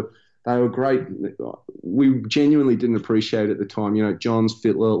were great. We genuinely didn't appreciate it at the time. Johns,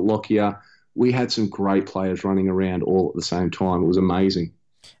 Fittler, Lockyer, we had some great players running around all at the same time. It was amazing.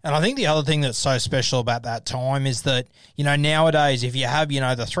 And I think the other thing that's so special about that time is that, nowadays, if you have,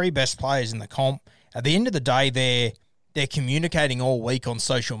 the 3 best players in the comp, at the end of the day, they're communicating all week on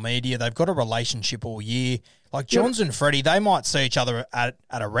social media. They've got a relationship all year. Like Johns and Freddie, they might see each other at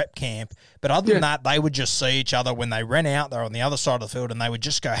a rep camp, but other than that, they would just see each other when they ran out there on the other side of the field, and they would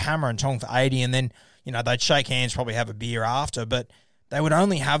just go hammer and tong for 80, and then, they'd shake hands, probably have a beer after, but they would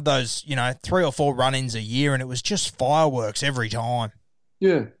only have those, 3 or 4 run-ins a year, and it was just fireworks every time.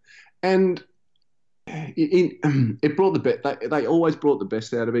 Yeah, and it brought the best. They always brought the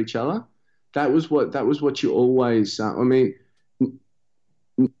best out of each other. That was what you always. I think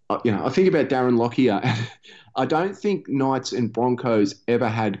about Darren Lockyer. I don't think Knights and Broncos ever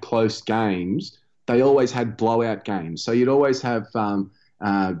had close games. They always had blowout games. So you'd always have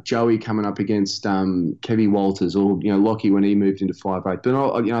Joey coming up against Kevy Walters, or Lockie when he moved into 5'8".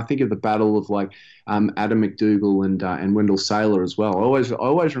 But I think of the battle of Adam McDougall and Wendell Saylor as well. I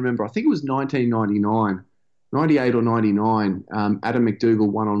always remember. I think it was 1999. 98 or 99, Adam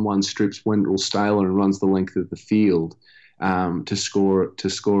McDougall one-on-one strips Wendell Saylor and runs the length of the field to score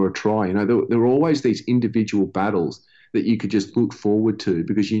a try. There were always these individual battles that you could just look forward to,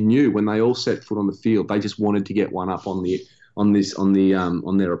 because you knew when they all set foot on the field, they just wanted to get one up on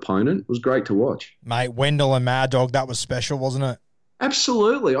their opponent. It was great to watch. Mate, Wendell and Mad Dog, that was special, wasn't it?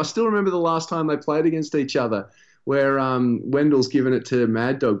 Absolutely. I still remember the last time they played against each other, where Wendell's given it to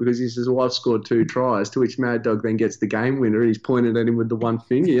Mad Dog because he says, well, I've scored 2 tries, to which Mad Dog then gets the game winner. He's pointed at him with the one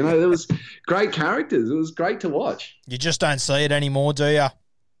finger. There was great characters. It was great to watch. You just don't see it anymore, do you?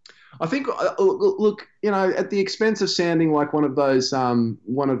 I think, look, at the expense of sounding like one of those,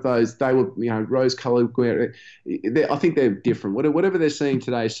 they were, rose-coloured. I think they're different. Whatever they're seeing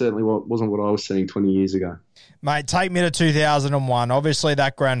today certainly wasn't what I was seeing 20 years ago. Mate, take me to 2001. Obviously,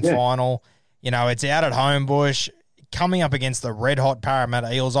 that grand final, it's out at Homebush, coming up against the red-hot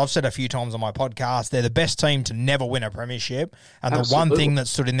Parramatta Eels. I've said a few times on my podcast, they're the best team to never win a premiership, and the one thing that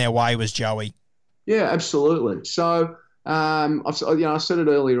stood in their way was Joey. Yeah, absolutely. So, I said it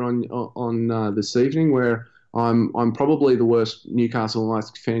earlier on this evening, where I'm probably the worst Newcastle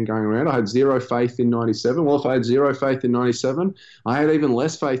Knights fan going around. I had zero faith in 97. Well, if I had zero faith in 97, I had even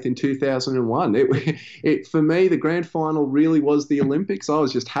less faith in 2001. It for me, the grand final really was the Olympics. I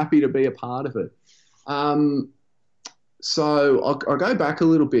was just happy to be a part of it. So I'll go back a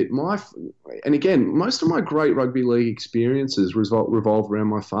little bit. And again, most of my great rugby league experiences revolve around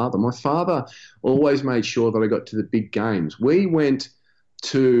my father. My father always made sure that I got to the big games. We went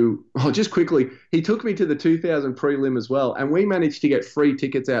to, just quickly, he took me to the 2000 prelim as well, and we managed to get free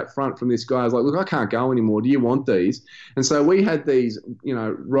tickets out front from this guy. I was like, look, I can't go anymore. Do you want these? And so we had these,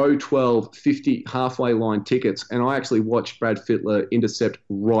 row 12, 50 halfway line tickets, and I actually watched Brad Fittler intercept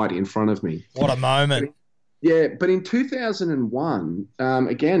right in front of me. What a moment. Yeah, but in 2001,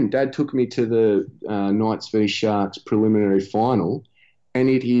 again, Dad took me to the Knights v Sharks preliminary final, and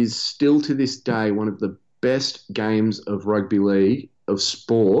it is still to this day one of the best games of rugby league, of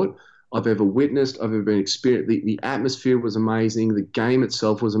sport, I've ever witnessed, I've ever been experienced. The atmosphere was amazing. The game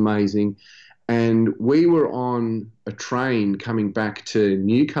itself was amazing. And we were on a train coming back to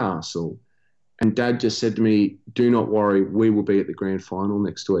Newcastle, and Dad just said to me, do not worry, we will be at the grand final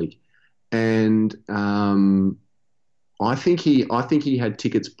next week. And I think he had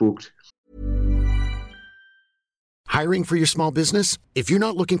tickets booked. Hiring for your small business? If you're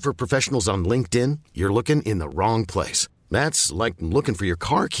not looking for professionals on LinkedIn, you're looking in the wrong place. That's like looking for your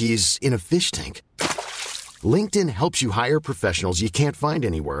car keys in a fish tank. LinkedIn helps you hire professionals you can't find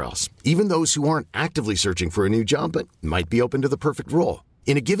anywhere else, even those who aren't actively searching for a new job but might be open to the perfect role.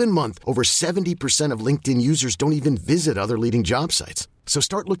 In a given month, over 70% of LinkedIn users don't even visit other leading job sites. So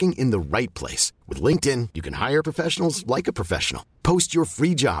start looking in the right place. With LinkedIn, you can hire professionals like a professional. Post your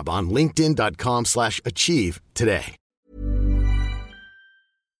free job on linkedin.com/achieve today.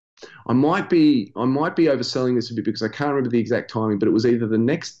 I might be overselling this a bit because I can't remember the exact timing, but it was either the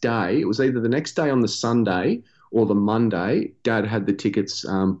next day on the Sunday or the Monday. Dad had the tickets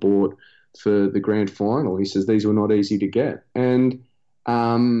bought for the grand final. He says these were not easy to get. And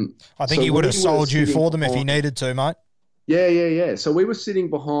I think he would have sold you for them if he needed to, mate. Yeah. So we were sitting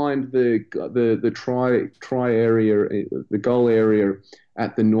behind the try area, the goal area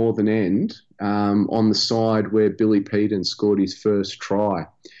at the northern end, on the side where Billy Peden scored his first try.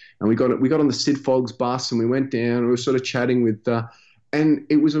 And we got on the Sid Fogg's bus and we went down and we were sort of chatting with, and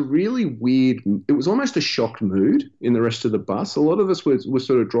it was a really weird, it was almost a shocked mood in the rest of the bus. A lot of us were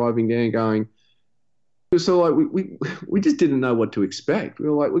sort of driving down going, so like we just didn't know what to expect. We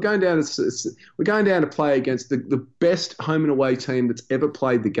were like, we're going down to play against the best home and away team that's ever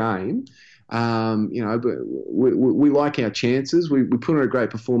played the game. But we like our chances. We put on a great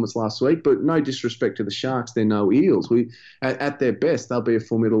performance last week, but no disrespect to the Sharks, they're no Eels. At their best, they'll be a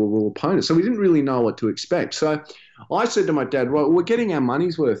formidable opponent. So we didn't really know what to expect. So I said to my dad, right, we're getting our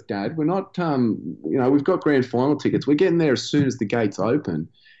money's worth, Dad. We're not, we've got grand final tickets. We're getting there as soon as the gates open.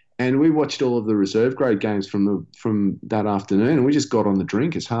 And we watched all of the reserve grade games from that afternoon, and we just got on the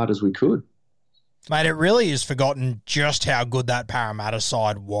drink as hard as we could. Mate, it really is forgotten just how good that Parramatta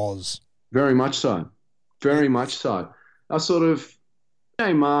side was. Very much so. Very much so.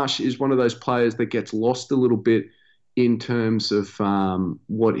 Jay Marsh is one of those players that gets lost a little bit in terms of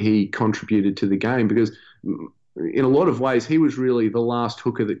what he contributed to the game, because in a lot of ways he was really the last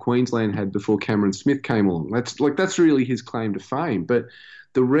hooker that Queensland had before Cameron Smith came along. That's really his claim to fame. But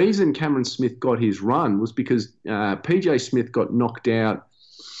the reason Cameron Smith got his run was because PJ Smith got knocked out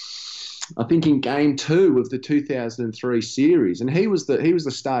I think in game 2 of the 2003 series, and he was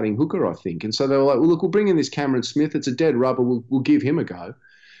the starting hooker, I think. And so they were like, well, look, we'll bring in this Cameron Smith. It's a dead rubber. We'll give him a go.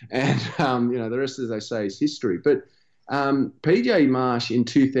 And, the rest, as they say, is history. But PJ Marsh in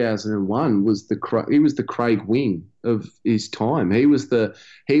 2001 was the Craig Wing of his time. He was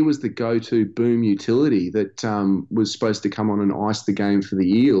the go-to boom utility that was supposed to come on and ice the game for the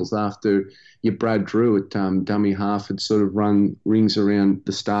Eels after your Brad Drew at dummy half had sort of run rings around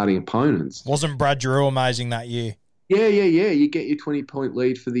the starting opponents. Wasn't Brad Drew amazing that year? Yeah. You get your 20-point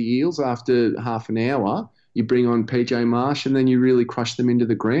lead for the Eels after half an hour. You bring on PJ Marsh, and then you really crush them into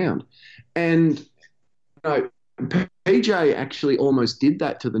the ground. And PJ actually almost did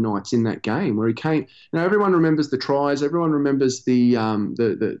that to the Knights in that game, where he came. Everyone remembers the tries. Everyone remembers the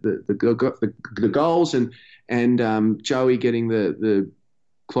goals and Joey getting the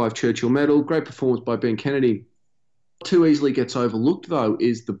Clive Churchill medal. Great performance by Ben Kennedy. What too easily gets overlooked, though,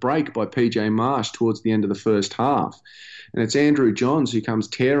 is the break by PJ Marsh towards the end of the first half. And it's Andrew Johns who comes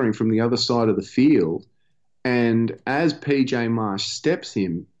tearing from the other side of the field. And as PJ Marsh steps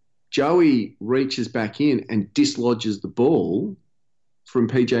him, Joey reaches back in and dislodges the ball from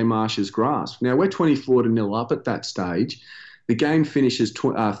PJ Marsh's grasp. Now, we're 24-0 up at that stage. The game finishes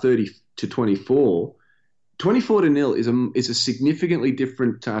 30-24. 24-0 is a significantly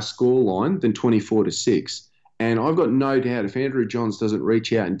different scoreline than 24-6. And I've got no doubt if Andrew Johns doesn't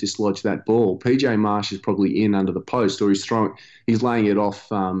reach out and dislodge that ball, PJ Marsh is probably in under the post, or he's laying it off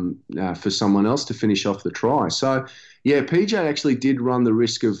for someone else to finish off the try. So, yeah, PJ actually did run the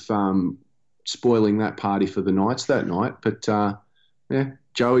risk of spoiling that party for the Knights that night. But,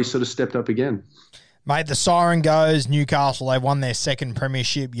 Joey sort of stepped up again. Mate, the siren goes. Newcastle, they won their second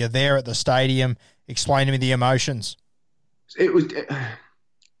premiership. You're there at the stadium. Explain to me the emotions. It was...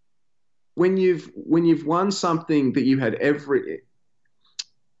 When you've won something that you had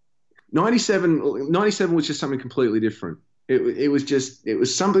 97 was just something completely different. It was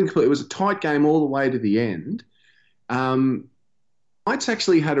something. It was a tight game all the way to the end. Knights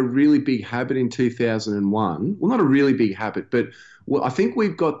actually had a really big habit in 2001. Well, not a really big habit, but I think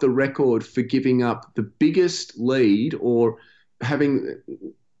we've got the record for giving up the biggest lead or having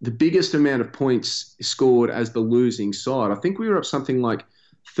the biggest amount of points scored as the losing side. I think we were up something like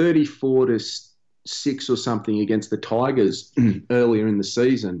 34-6 or something against the Tigers earlier in the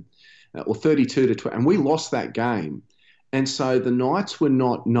season, or 32-20, and we lost that game. And so the Knights were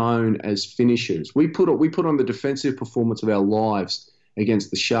not known as finishers. We put on the defensive performance of our lives against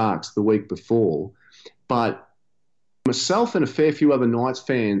the Sharks the week before, but myself and a fair few other Knights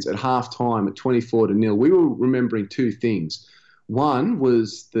fans at halftime at 24-0, we were remembering two things. One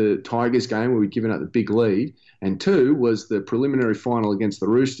was the Tigers game where we'd given up the big lead, and two was the preliminary final against the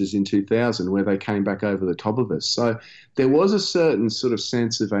Roosters in 2000 where they came back over the top of us. So there was a certain sort of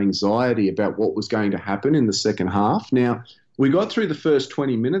sense of anxiety about what was going to happen in the second half. Now, we got through the first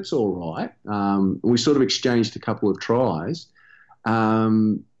 20 minutes all right. We sort of exchanged a couple of tries.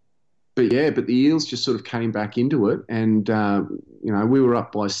 But the Eels just sort of came back into it, and, we were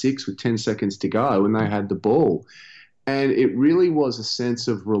up by 6 with 10 seconds to go and they had the ball. And it really was a sense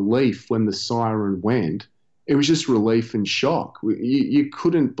of relief when the siren went. It was just relief and shock. You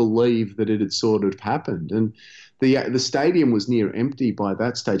couldn't believe that it had sort of happened. And the stadium was near empty by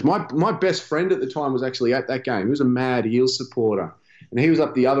that stage. My best friend at the time was actually at that game. He was a mad Eels supporter. And he was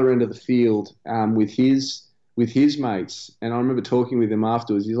up the other end of the field with his mates. And I remember talking with him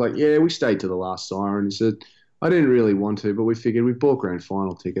afterwards. He's like, yeah, we stayed to the last siren. He said, I didn't really want to, but we figured we bought grand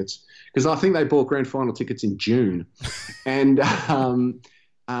final tickets. Because I think they bought grand final tickets in June. And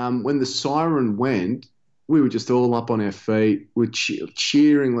when the siren went, we were just all up on our feet. We were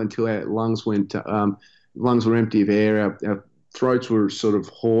cheering until our lungs were empty of air. Our throats were sort of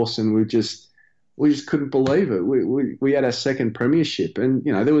hoarse, and we just couldn't believe it. We had our second premiership, and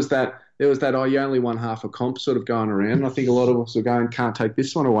there was that oh, you only won half a comp sort of going around. And I think a lot of us were going, can't take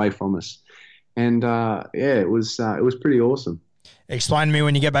this one away from us. And it was pretty awesome. Explain to me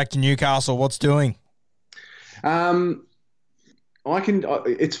when you get back to Newcastle, what's doing?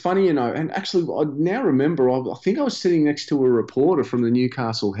 It's funny, and actually I now remember, I think I was sitting next to a reporter from the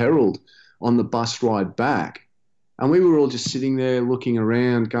Newcastle Herald on the bus ride back, and we were all just sitting there looking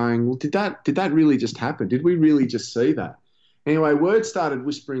around going, well, did that really just happen? Did we really just see that? Anyway, word started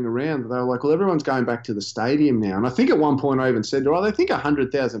whispering around. They were like, well, everyone's going back to the stadium now. And I think at one point I even said, they think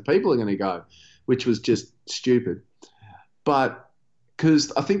 100,000 people are going to go, which was just stupid. But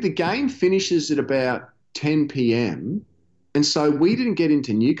because I think the game finishes at about 10 p.m, and so we didn't get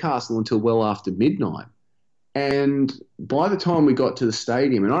into Newcastle until well after midnight. And by the time we got to the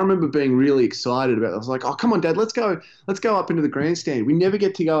stadium, and I remember being really excited about it, I was like, oh, come on, Dad, let's go up into the grandstand. We never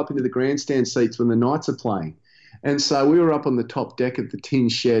get to go up into the grandstand seats when the Knights are playing. And so we were up on the top deck of the Tin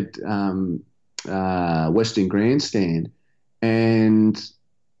Shed Western Grandstand, and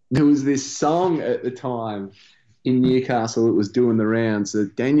there was this song at the time in Newcastle that was doing the rounds.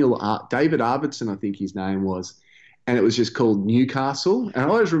 David Arvidsson, I think his name was, and it was just called Newcastle. And I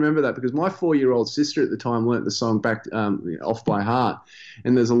always remember that because my 4-year-old sister at the time learnt the song back off by heart.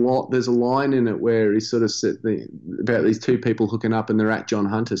 And there's a line in it where he sort of said about these two people hooking up, and they're at John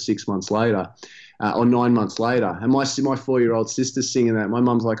Hunter 6 months later, or 9 months later. And my 4-year-old sister's singing that. My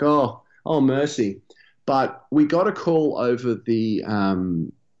mum's like, oh mercy. But we got a call over the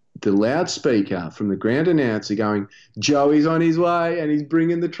loudspeaker from the ground announcer going, Joey's on his way and he's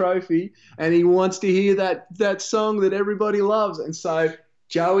bringing the trophy and he wants to hear that song that everybody loves. And so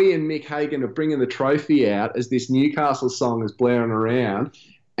Joey and Mick Hagan are bringing the trophy out as this Newcastle song is blaring around.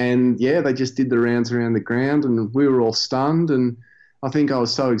 And, yeah, they just did the rounds around the ground and we were all stunned. And I think I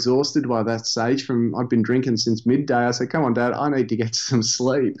was so exhausted by that stage I'd been drinking since midday. I said, come on, Dad, I need to get some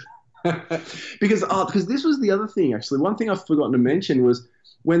sleep. because this was the other thing, actually. One thing I've forgotten to mention was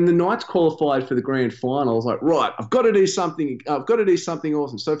when the Knights qualified for the grand final, I was like, right, I've got to do something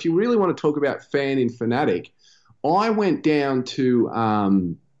awesome. So if you really want to talk about fan and fanatic, I went down to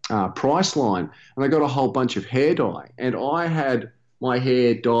Priceline and I got a whole bunch of hair dye, and I had my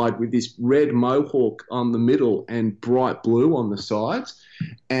hair dyed with this red mohawk on the middle and bright blue on the sides.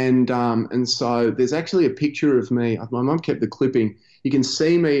 And so there's actually a picture of me. My mum kept the clipping. You can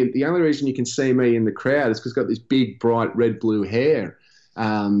see me. The only reason you can see me in the crowd is because I've got this big, bright red-blue hair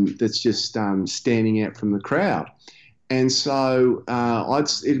that's just standing out from the crowd. And so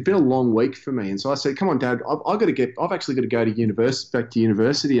it'd been a long week for me. And so I said, come on, Dad, I've actually got to go to back to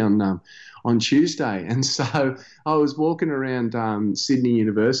university on Tuesday. And so I was walking around Sydney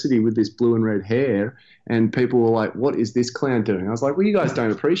University with this blue and red hair, and people were like, what is this clown doing? I was like, well, you guys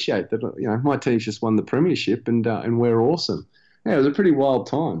don't appreciate that, my team's just won the premiership and we're awesome. Yeah, it was a pretty wild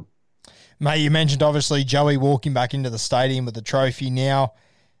time. Mate, you mentioned obviously Joey walking back into the stadium with the trophy. Now,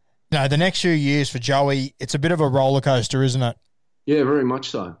 the next few years for Joey, it's a bit of a roller coaster, isn't it? Yeah, very much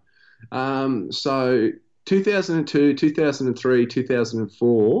so. So 2002, 2003,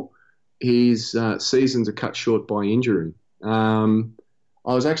 2004, his seasons are cut short by injury. I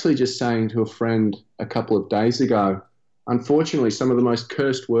was actually just saying to a friend a couple of days ago, unfortunately, some of the most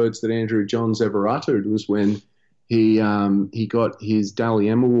cursed words that Andrew Johns ever uttered was when he got his Dally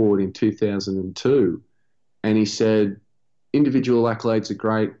M Award in 2002, and he said, individual accolades are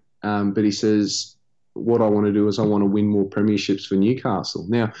great, but he says, what I want to do is I want to win more premierships for Newcastle.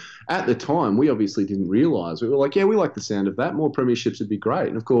 Now, at the time, we obviously didn't realise. We were like, yeah, we like the sound of that. More premierships would be great.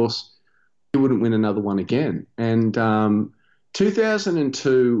 And, of course, he wouldn't win another one again. And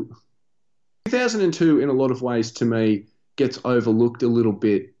 2002, in a lot of ways, to me, gets overlooked a little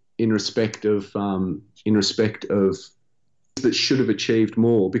bit in respect of that should have achieved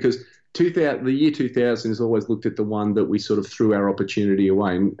more, because the year 2000 is always looked at the one that we sort of threw our opportunity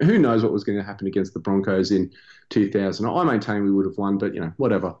away, and who knows what was going to happen against the Broncos in 2000. I maintain we would have won, but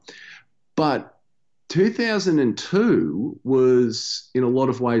whatever. But 2002 was in a lot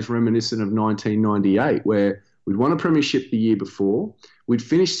of ways reminiscent of 1998, where we'd won a premiership the year before. We'd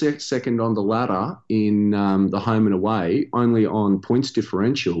finished second on the ladder in the home and away, only on points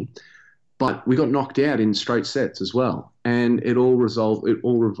differential. But we got knocked out in straight sets as well. And it all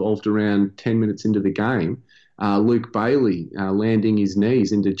revolved around 10 minutes into the game. Luke Bailey landing his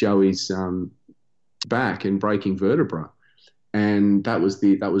knees into Joey's back and breaking vertebra. And that was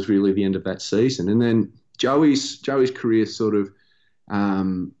really the end of that season. And then Joey's career sort of,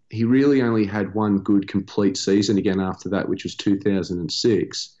 he really only had one good complete season again after that, which was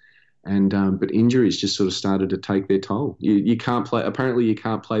 2006. And but injuries just sort of started to take their toll. You can't play. Apparently, you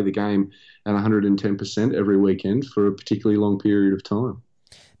can't play the game at 110% every weekend for a particularly long period of time.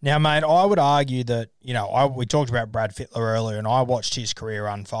 Now, mate, I would argue that we talked about Brad Fittler earlier, and I watched his career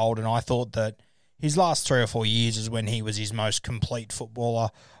unfold, and I thought that his last 3 or 4 years is when he was his most complete footballer.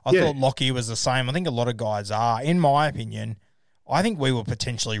 I thought Lockie was the same. I think a lot of guys are. In my opinion, I think we were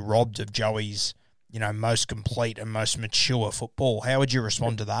potentially robbed of Joey's most complete and most mature football. How would you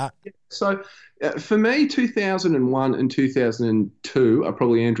respond to that? So, for me, 2001 and 2002 are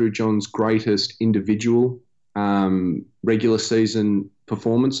probably Andrew Johns' greatest individual regular season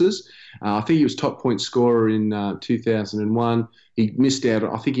performances. I think he was top point scorer in 2001. He missed out.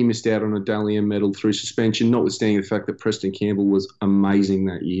 I think he missed out on a Dally M medal through suspension, notwithstanding the fact that Preston Campbell was amazing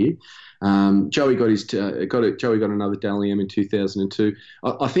that year. Joey got another Dally M in 2002.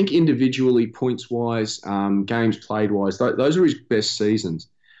 I think individually, points wise, games played wise, those are his best seasons.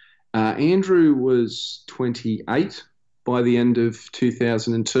 Andrew was 28 by the end of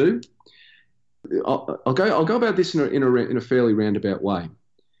 2002. I'll go about this in a fairly roundabout way.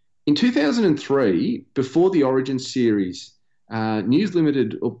 In 2003, before the Origin series, News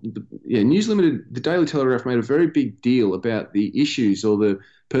Limited, the Daily Telegraph made a very big deal about the issues or the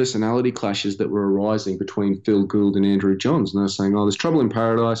personality clashes that were arising between Phil Gould and Andrew Johns. And they were saying, there's trouble in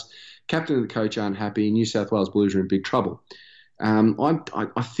paradise, captain and the coach aren't happy, New South Wales Blues are in big trouble.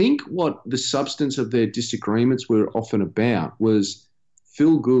 I think what the substance of their disagreements were often about was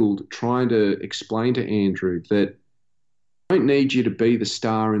Phil Gould trying to explain to Andrew that I don't need you to be the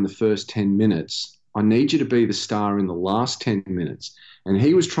star in the first 10 minutes. I need you to be the star in the last 10 minutes. And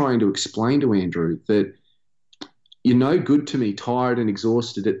he was trying to explain to Andrew that you're no good to me, tired and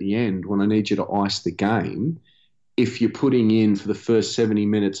exhausted at the end when I need you to ice the game, if you're putting in for the first 70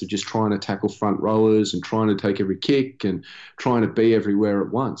 minutes of just trying to tackle front rowers and trying to take every kick and trying to be everywhere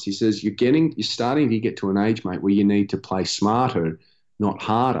at once. He says, you're starting to get to an age, mate, where you need to play smarter, not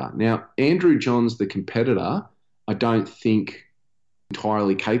harder. Now, Andrew Johns, the competitor, I don't think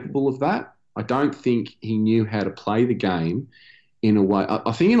entirely capable of that. I don't think he knew how to play the game in a way.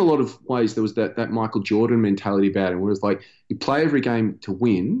 I think in a lot of ways there was that Michael Jordan mentality about him, where it's like you play every game to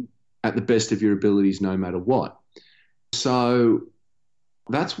win at the best of your abilities no matter what. So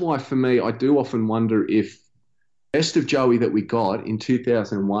that's why for me, I do often wonder if best of Joey that we got in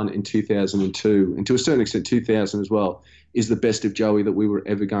 2001 and 2002, and to a certain extent 2000 as well, is the best of Joey that we were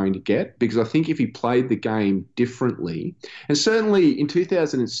ever going to get. Because I think if he played the game differently, and certainly in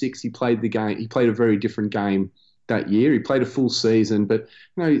 2006 he played a very different game that year. He played a full season, but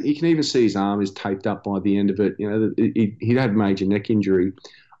you can even see his arm is taped up by the end of it. He had a major neck injury.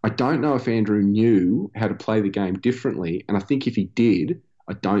 I don't know if Andrew knew how to play the game differently, and I think if he did,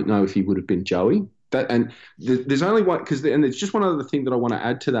 I don't know if he would have been Joey. There's only one, and there's just one other thing that I want to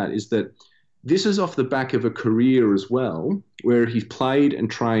add to that is that this is off the back of a career as well, where he's played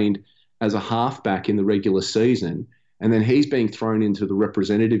and trained as a halfback in the regular season, and then he's being thrown into the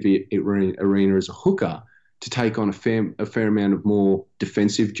representative arena as a hooker to take on a fair amount of more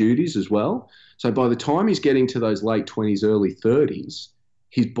defensive duties as well. So by the time he's getting to those late 20s, early 30s,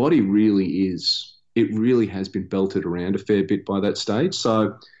 his body really has been belted around a fair bit by that stage.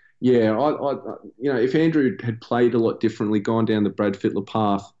 So, yeah, if Andrew had played a lot differently, gone down the Brad Fittler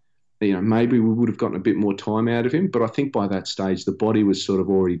path, maybe we would have gotten a bit more time out of him. But I think by that stage, the body was sort of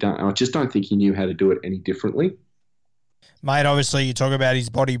already done. And I just don't think he knew how to do it any differently. Mate, obviously you talk about his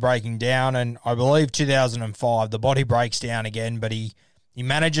body breaking down, and I believe 2005, the body breaks down again, but he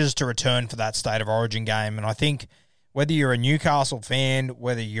manages to return for that State of Origin game. And I think whether you're a Newcastle fan,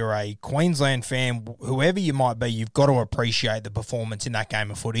 whether you're a Queensland fan, whoever you might be, you've got to appreciate the performance in that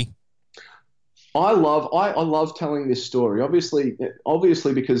game of footy. I love telling this story. Obviously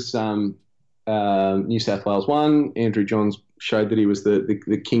because New South Wales won. Andrew Johns showed that he was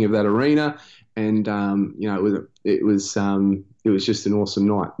the king of that arena, and it was just an awesome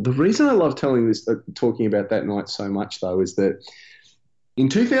night. The reason I love talking about that night so much, though, is that in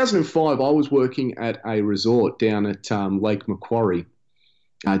 2005, I was working at a resort down at Lake Macquarie,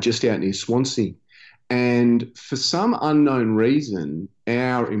 just out near Swansea. And for some unknown reason,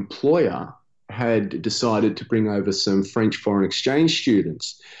 our employer had decided to bring over some French foreign exchange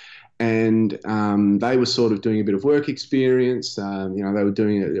students. And they were sort of doing a bit of work experience. They were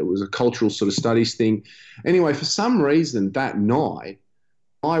doing it was a cultural sort of studies thing. Anyway, for some reason that night,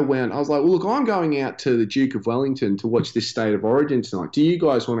 I was like, well, look, I'm going out to the Duke of Wellington to watch this State of Origin tonight. Do you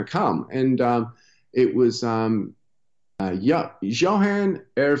guys want to come? And it was Johan,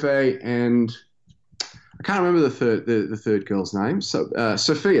 Hervé, and I can't remember the third girl's name. So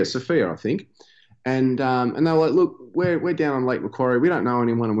Sophia, I think. And they were like, look, we're down on Lake Macquarie. We don't know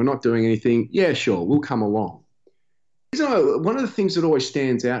anyone, and we're not doing anything. Yeah, sure, we'll come along. One of the things that always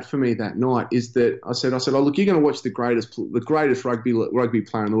stands out for me that night is that I said, oh, look, you're going to watch the greatest rugby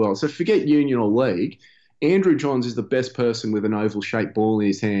player in the world. So forget union or league. Andrew Johns is the best person with an oval-shaped ball in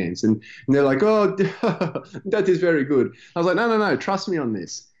his hands. And they're like, oh, that is very good. I was like, no, trust me on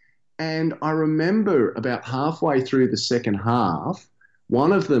this. And I remember about halfway through the second half,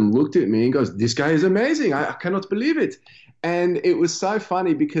 one of them looked at me and goes, "This guy is amazing. I cannot believe it." And it was so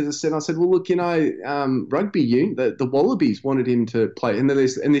funny because I said, well, look, rugby union, the Wallabies wanted him to play. And he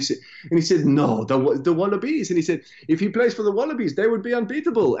said, no, the Wallabies. And he said, if he plays for the Wallabies, they would be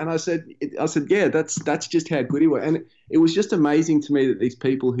unbeatable. And I said, yeah, that's just how good he was. And it was just amazing to me that these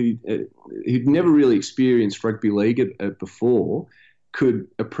people who'd never really experienced rugby league before could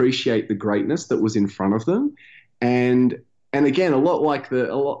appreciate the greatness that was in front of them. And again, a lot like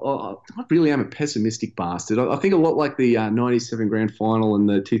I really am a pessimistic bastard. I think a lot like the 97 grand final and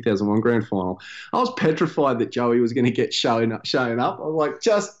the 2001 grand final. I was petrified that Joey was going to get showing up. I was like,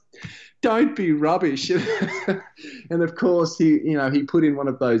 just don't be rubbish. And of course, he put in one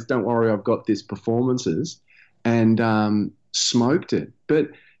of those "Don't worry, I've got this" performances, and smoked it. But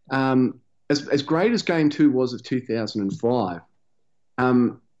as great as Game 2 was of 2005,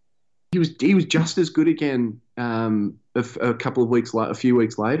 he was just as good again. A few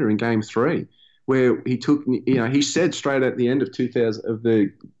weeks later in Game 3, where he said straight at the end of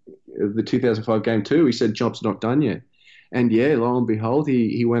the 2005 Game 2, he said, "Job's not done yet." And yeah, lo and behold,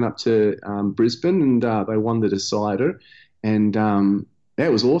 he went up to Brisbane and they won the decider, and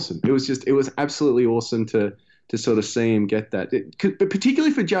that was awesome. It was absolutely awesome to sort of see him get that, but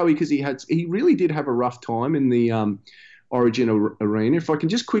particularly for Joey, because he really did have a rough time in the Origin arena. If I can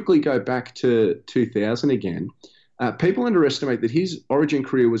just quickly go back to 2000 again. People underestimate that his Origin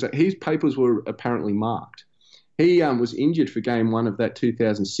career his papers were apparently marked. He was injured for Game 1 of that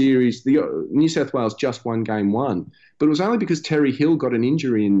 2000 series. The New South Wales just won Game 1, but it was only because Terry Hill got an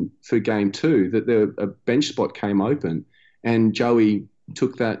injury for Game 2 that a bench spot came open, and Joey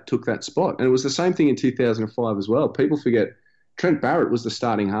took that spot. And it was the same thing in 2005 as well. People forget Trent Barrett was the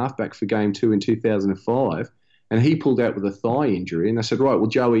starting halfback for Game 2 in 2005, and he pulled out with a thigh injury. And they said, "Right, well,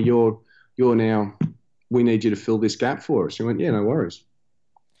 Joey, you're now. We need you to fill this gap for us." He went, "Yeah, no worries."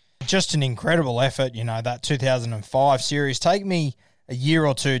 Just an incredible effort, that 2005 series. Take me a year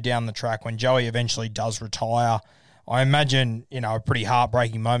or two down the track when Joey eventually does retire. I imagine, a pretty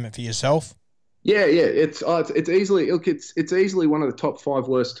heartbreaking moment for yourself. Yeah. It's easily one of the top 5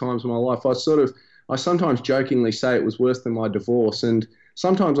 worst times of my life. I sometimes jokingly say it was worse than my divorce, and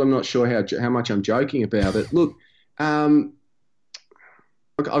sometimes I'm not sure how much I'm joking about it. Look,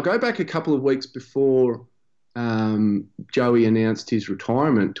 I'll go back a couple of weeks before Joey announced his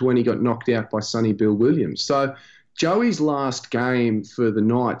retirement to when he got knocked out by Sonny Bill Williams. So Joey's last game for the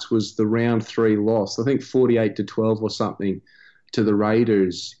Knights was the round 3 loss, I think 48-12 or something, to the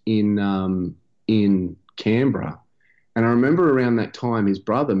Raiders in Canberra. And I remember around that time, his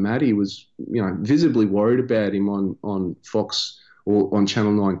brother Matty was, visibly worried about him on Fox or on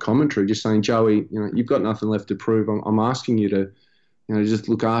Channel 9 commentary, just saying, "Joey, you've got nothing left to prove. I'm asking you to, just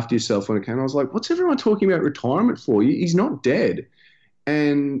look after yourself when it can." I was like, what's everyone talking about retirement for? He's not dead.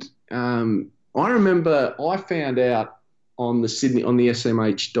 And I remember I found out on the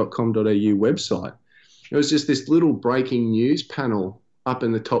smh.com.au website, it was just this little breaking news panel up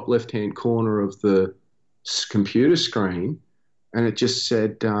in the top left-hand corner of the computer screen, and it just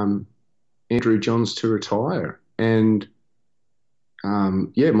said Andrew Johns to retire. And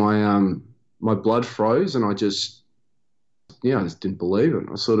my blood froze, and I just didn't believe it.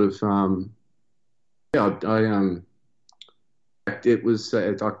 I sort of, it was,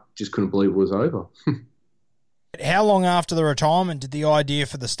 I just couldn't believe it was over. How long after the retirement did the idea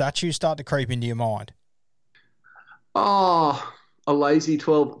for the statue start to creep into your mind? Oh, a lazy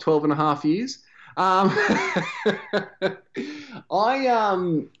 12 and a half years. I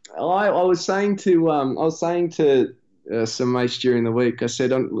was saying to some mates during the week, I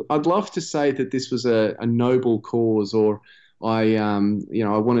said, I'd love to say that this was a noble cause, or I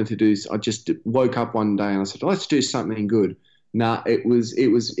wanted to do. I just woke up one day and I said, let's do something good. Nah, it was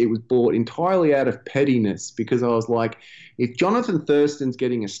bought entirely out of pettiness, because I was like, if Jonathan Thurston's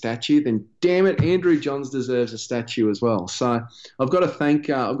getting a statue, then damn it, Andrew Johns deserves a statue as well. So I've got to thank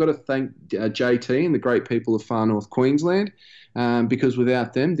JT and the great people of Far North Queensland, because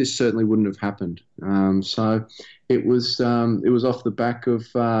without them, this certainly wouldn't have happened. So it was off the back of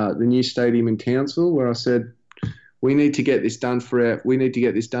the new stadium in Townsville, where I said, we need to get this done for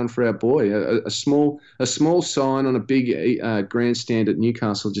our boy. A small sign on a big grandstand at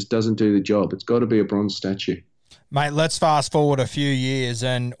Newcastle just doesn't do the job. It's got to be a bronze statue. Mate, let's fast forward a few years,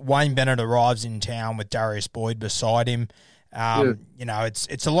 and Wayne Bennett arrives in town with Darius Boyd beside him.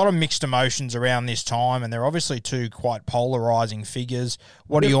 It's a lot of mixed emotions around this time, and they're obviously two quite polarising figures.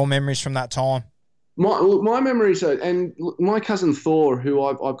 What are your memories from that time? My memories are, and my cousin Thor, who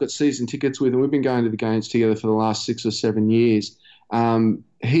I've got season tickets with, and we've been going to the games together for the last 6 or 7 years.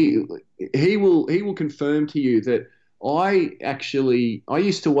 He will confirm to you that I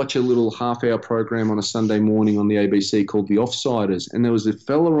used to watch a little half-hour program on a Sunday morning on the ABC called The Offsiders, and there was a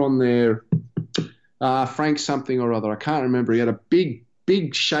fella on there, Frank something or other, I can't remember. He had a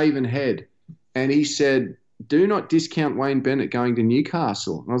big shaven head, and he said, "Do not discount Wayne Bennett going to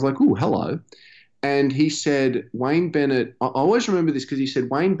Newcastle." And I was like, "Oh, hello." And he said, Wayne Bennett, I always remember this because he said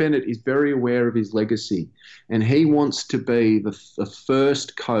Wayne Bennett is very aware of his legacy, and he wants to be the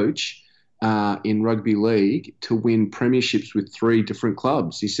first coach in rugby league to win premierships with 3 different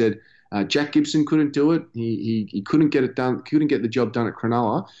clubs. He said Jack Gibson couldn't do it. He couldn't get it done. Couldn't get the job done at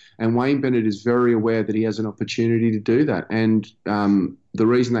Cronulla. And Wayne Bennett is very aware that he has an opportunity to do that. And the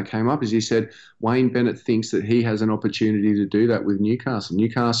reason that came up is he said Wayne Bennett thinks that he has an opportunity to do that with Newcastle.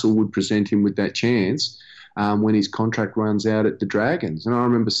 Newcastle would present him with that chance when his contract runs out at the Dragons. And I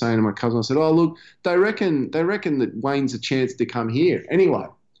remember saying to my cousin, I said, "Oh, look, they reckon that Wayne's a chance to come here." Anyway,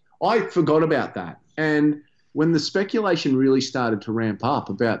 I forgot about that. And when the speculation really started to ramp up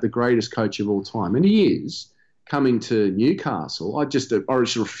about the greatest coach of all time, and he is, coming to Newcastle, I just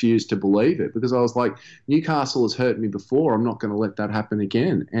refused to believe it, because I was like, Newcastle has hurt me before. I'm not going to let that happen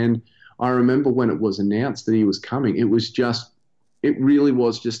again. And I remember when it was announced that he was coming, it really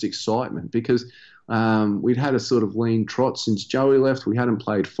was just excitement, because we'd had a sort of lean trot since Joey left. We hadn't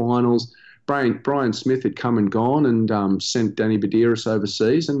played finals. Brian Smith had come and gone and sent Danny Badiris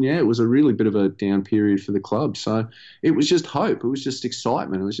overseas. And, yeah, it was a really bit of a down period for the club. So it was just hope. It was just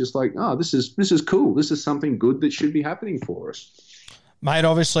excitement. It was just like, oh, this is cool. This is something good that should be happening for us. Mate,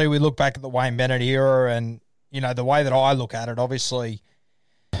 obviously we look back at the Wayne Bennett era and, you know, the way that I look at it, obviously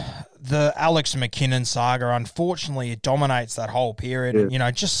the Alex McKinnon saga, unfortunately, it dominates that whole period. Yeah. And, you know,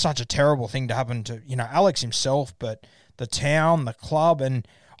 just such a terrible thing to happen to, you know, Alex himself, but the town, the club, and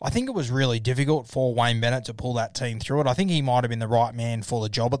I think it was really difficult for Wayne Bennett to pull that team through it. I think he might have been the right man for the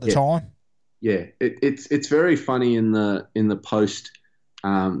job at the time. Yeah, it's very funny in the post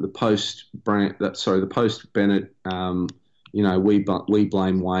Bennett you know, we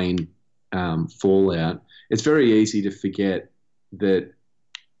blame Wayne fallout. It's very easy to forget that.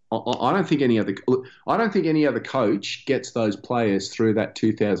 I don't think any other coach gets those players through that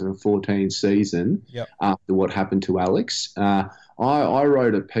 2014 season. Yep. After what happened to Alex. I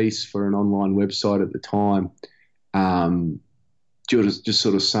wrote a piece for an online website at the time, just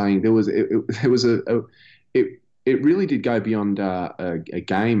sort of saying it really did go beyond a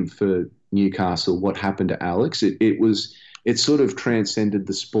game for Newcastle. What happened to Alex? It sort of transcended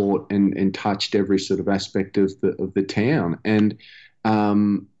the sport and touched every sort of aspect of the town. And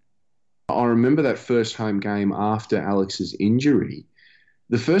I remember that first home game after Alex's injury.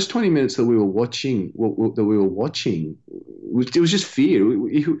 The first 20 minutes that we were watching, it was just fear.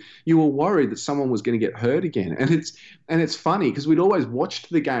 You were worried that someone was going to get hurt again, and it's funny because we'd always watched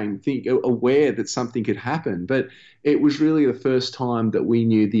the game, aware that something could happen, but it was really the first time that we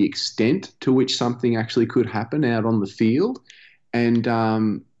knew the extent to which something actually could happen out on the field, and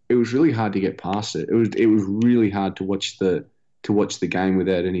it was really hard to get past it. It was really hard to watch the game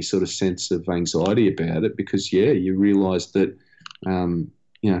without any sort of sense of anxiety about it, because you realise that.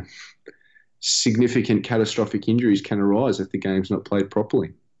 Significant catastrophic injuries can arise if the game's not played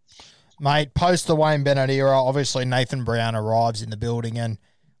properly. Mate, post the Wayne Bennett era, obviously Nathan Brown arrives in the building, and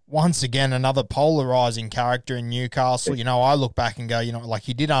once again, another polarising character in Newcastle. You know, I look back and go, you know, like,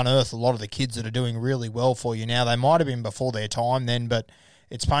 he did unearth a lot of the kids that are doing really well for you now. They might have been before their time then, but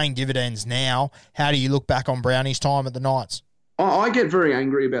it's paying dividends now. How do you look back on Brownie's time at the Knights? I get very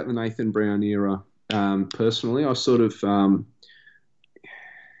angry about the Nathan Brown era. Personally, I sort of...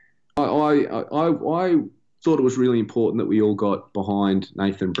 I thought it was really important that we all got behind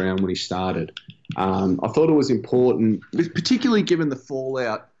Nathan Brown when he started. I thought it was important, particularly given the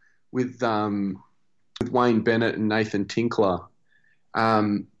fallout with Wayne Bennett and Nathan Tinkler.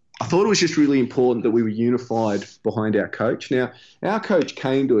 I thought it was just really important that we were unified behind our coach. Now, our coach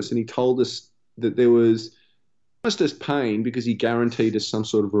came to us and he told us that there was almost as pain because he guaranteed us some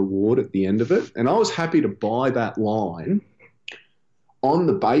sort of reward at the end of it. And I was happy to buy that line on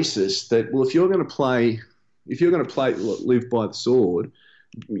the basis that, well, if you're going to live by the sword,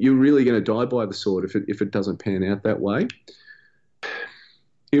 you're really going to die by the sword if it doesn't pan out that way.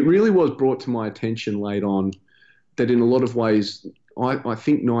 It really was brought to my attention late on that in a lot of ways, I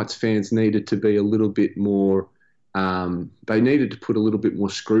think Knights fans needed to be a little bit more. They needed to put a little bit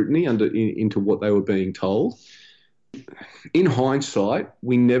more scrutiny into what they were being told. In hindsight,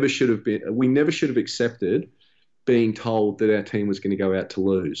 we never should have accepted being told that our team was going to go out to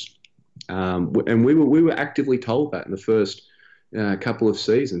lose. And we were actively told that in the first a couple of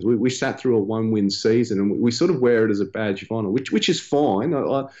seasons. We sat through a one-win season, and we sort of wear it as a badge of honour, which is fine.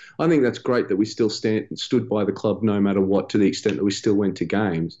 I think that's great that we still stood by the club no matter what, to the extent that we still went to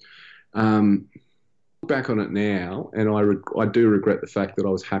games. Look back on it now, and I do regret the fact that I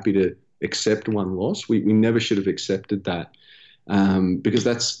was happy to accept one loss. We never should have accepted that, because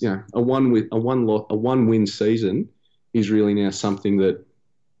that's a one-win season is really now something that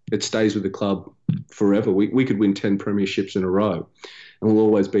it stays with the club forever. We could win 10 premierships in a row, and we'll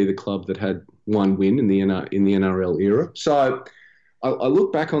always be the club that had one win in the NRL era. So I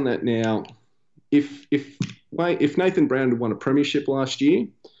look back on that now. If Nathan Brown had won a premiership last year,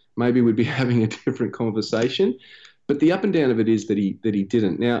 maybe we'd be having a different conversation. But the up and down of it is that he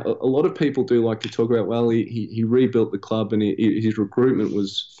didn't. Now, a lot of people do like to talk about, well, he rebuilt the club and his recruitment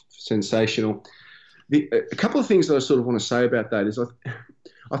was sensational. A couple of things that I sort of want to say about that is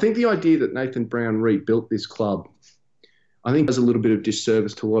I think the idea that Nathan Brown rebuilt this club, I think does a little bit of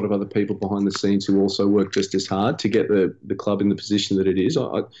disservice to a lot of other people behind the scenes who also work just as hard to get the club in the position that it is.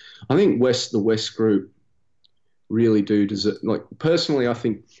 I think the West Group really do deserve, personally, I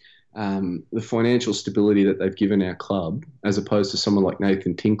think the financial stability that they've given our club, as opposed to someone like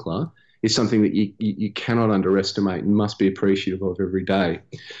Nathan Tinkler, is something that you cannot underestimate and must be appreciative of every day.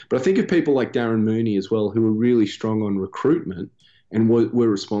 But I think of people like Darren Mooney as well, who are really strong on recruitment and were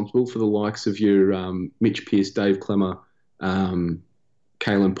responsible for the likes of your Mitch Pearce, Dave Clemmer, Kalen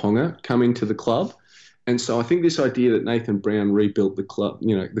Ponga coming to the club. And so I think this idea that Nathan Brown rebuilt the club,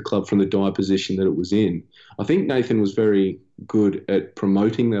 the club from the dire position that it was in, I think Nathan was very good at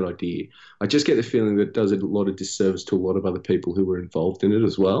promoting that idea. I just get the feeling that it does a lot of disservice to a lot of other people who were involved in it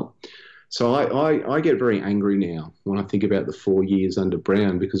as well. So I get very angry now when I think about the 4 years under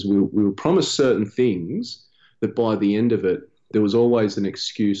Brown, because we were promised certain things that by the end of it, there was always an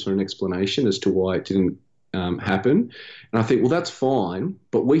excuse or an explanation as to why it didn't happen. And I think, well, that's fine,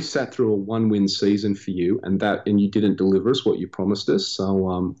 but we sat through a one-win season for you, and you didn't deliver us what you promised us.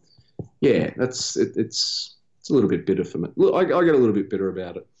 So, it's a little bit bitter for me. Look, I get a little bit bitter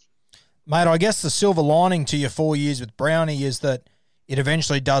about it. Mate, I guess the silver lining to your 4 years with Brownie is that it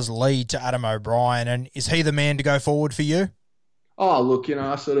eventually does lead to Adam O'Brien. And is he the man to go forward for you? Oh, look,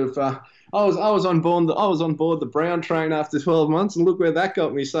 I sort of I was on board the Brown train after 12 months, and look where that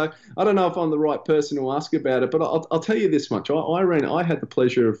got me. So I don't know if I'm the right person to ask about it, but I'll tell you this much: I had the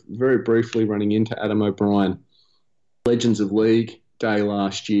pleasure of very briefly running into Adam O'Brien, Legends of League day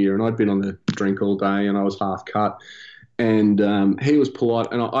last year, and I'd been on the drink all day, and I was half cut. And he was polite,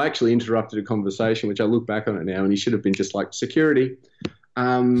 and I actually interrupted a conversation, which I look back on it now, and he should have been just like, security.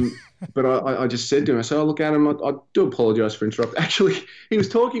 But I just said to him, I said, oh, look, Adam, I do apologise for interrupting. Actually, he was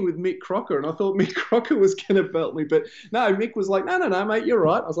talking with Mick Crocker, and I thought Mick Crocker was going to belt me. But no, Mick was like, no, mate, you're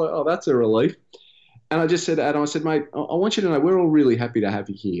right. I was like, oh, that's a relief. And I just said to Adam, I said, mate, I want you to know we're all really happy to have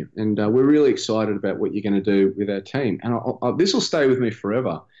you here, and we're really excited about what you're going to do with our team. And this will stay with me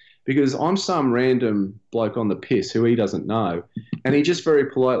forever, because I'm some random bloke on the piss who he doesn't know. And he just very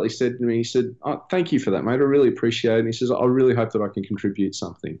politely said to me, he said, oh, thank you for that, mate. I really appreciate it. And he says, I really hope that I can contribute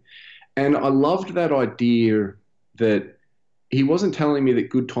something. And I loved that idea that he wasn't telling me that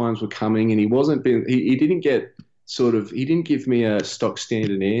good times were coming, and he didn't give me a stock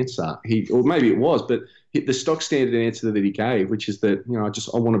standard answer. Or maybe it was, but the stock standard answer that he gave, which is that,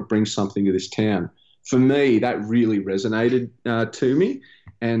 I want to bring something to this town. For me, that really resonated to me.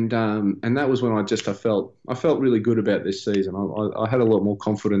 And that was when I felt really good about this season. I had a lot more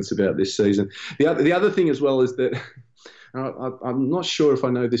confidence about this season. The other thing as well is that I'm not sure if I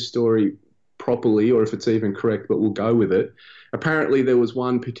know this story properly or if it's even correct, but we'll go with it. Apparently, there was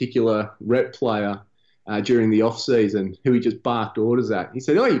one particular rep player during the off season who he just barked orders at. He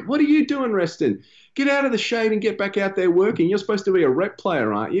said, "Oi, what are you doing, Reston? Get out of the shade and get back out there working. You're supposed to be a rep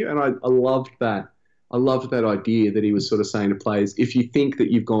player, aren't you?" And I loved that. I loved that idea that he was sort of saying to players, if you think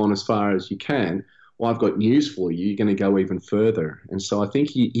that you've gone as far as you can, well, I've got news for you. You're going to go even further. And so I think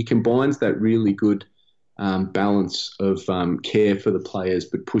he combines that really good balance of care for the players,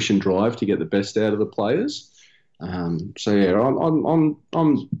 but push and drive to get the best out of the players. I'm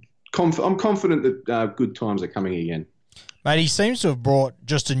confident that good times are coming again. Mate, he seems to have brought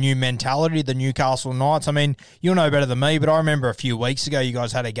just a new mentality to the Newcastle Knights. I mean, you'll know better than me, but I remember a few weeks ago you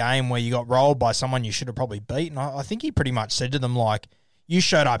guys had a game where you got rolled by someone you should have probably beaten. I think he pretty much said to them, like, you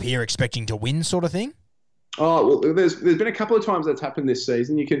showed up here expecting to win sort of thing. Oh, well, there's been a couple of times that's happened this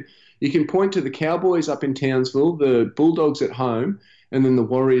season. You can point to the Cowboys up in Townsville, the Bulldogs at home, and then the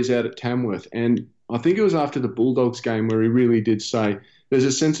Warriors out at Tamworth. And I think it was after the Bulldogs game where he really did say, there's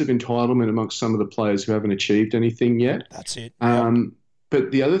a sense of entitlement amongst some of the players who haven't achieved anything yet. That's it. But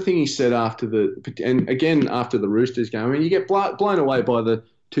the other thing he said after after the Roosters game, I mean, you get blown away by the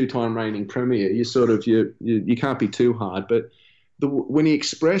two-time reigning premier. You can't be too hard. But when he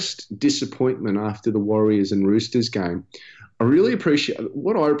expressed disappointment after the Warriors and Roosters game,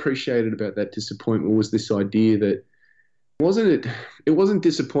 what I appreciated about that disappointment was this idea that it wasn't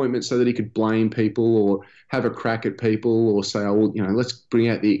disappointment so that he could blame people or have a crack at people or say, oh, well, let's bring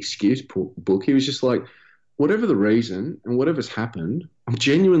out the excuse book. He was just like, whatever the reason and whatever's happened, I'm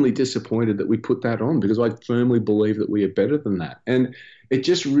genuinely disappointed that we put that on because I firmly believe that we are better than that. And it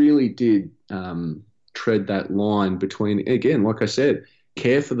just really did tread that line between, again, like I said,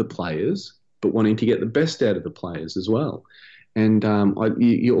 care for the players, but wanting to get the best out of the players as well. And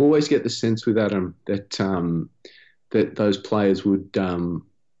you always get the sense with Adam that those players would,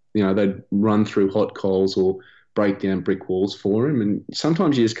 they'd run through hot coals or break down brick walls for him. And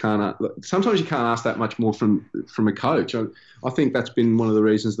sometimes you can't ask that much more from a coach. I think that's been one of the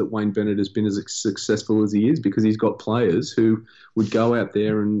reasons that Wayne Bennett has been as successful as he is, because he's got players who would go out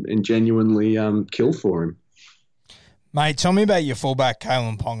there and genuinely kill for him. Mate, tell me about your fullback,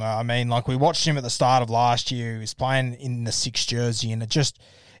 Kalyn Ponga. I mean, we watched him at the start of last year. He was playing in the 6 jersey, and it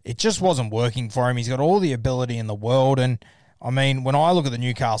just wasn't working for him. He's got all the ability in the world. And, I mean, when I look at the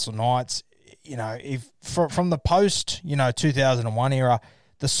Newcastle Knights, if from the post, 2001 era,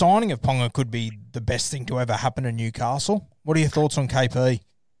 the signing of Ponga could be the best thing to ever happen to Newcastle. What are your thoughts on KP?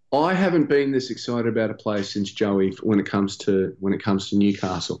 I haven't been this excited about a player since Joey when it comes to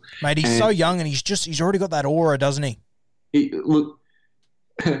Newcastle. Mate, he's so young and he's already got that aura, doesn't he? Look,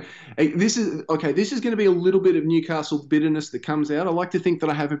 this is going to be a little bit of Newcastle bitterness that comes out. I like to think that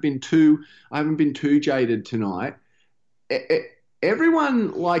I haven't been too jaded tonight.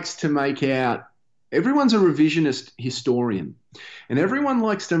 Everyone likes to make out. Everyone's a revisionist historian, and everyone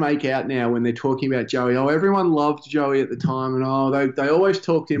likes to make out now when they're talking about Joey. Oh, everyone loved Joey at the time, and they always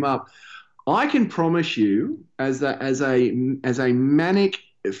talked him up. I can promise you, as a manic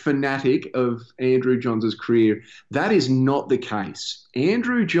fanatic of Andrew Johns' career, that is not the case.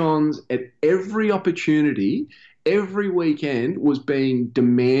 Andrew Johns, at every opportunity, every weekend, was being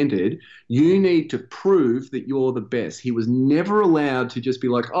demanded, you need to prove that you're the best. He was never allowed to just be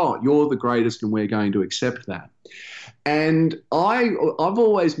like, oh, you're the greatest and we're going to accept that. And I've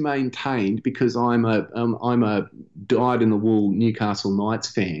always maintained, because I'm a dyed-in-the-wool Newcastle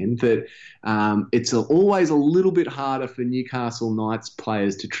Knights fan, that it's always a little bit harder for Newcastle Knights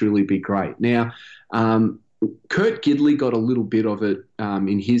players to truly be great. Now, Kurt Gidley got a little bit of it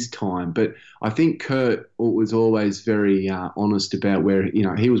in his time, but I think Kurt was always very honest about where,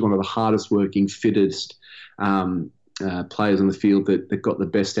 he was one of the hardest working, fittest players on the field that got the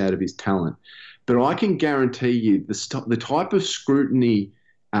best out of his talent. But I can guarantee you the type of scrutiny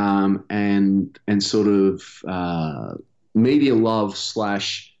and sort of media love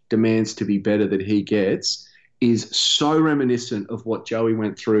 / demands to be better that he gets is so reminiscent of what Joey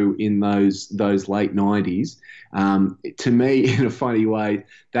went through in those late 90s. To me, in a funny way,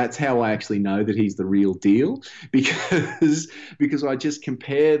 that's how I actually know that he's the real deal, because I just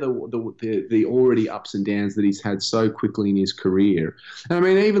compare the already ups and downs that he's had so quickly in his career. And I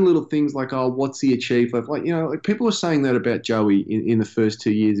mean, even little things like, oh, what's he achieved? Like people are saying that about Joey in the first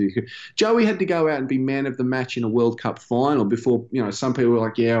 2 years. Joey had to go out and be man of the match in a World Cup final before, some people were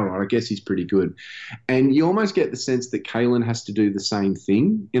like, yeah, all right, I guess he's pretty good. And you almost get the sense that Kalyn has to do the same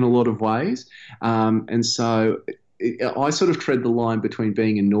thing in a lot of ways. And so I sort of tread the line between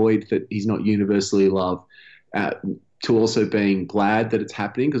being annoyed that he's not universally loved to also being glad that it's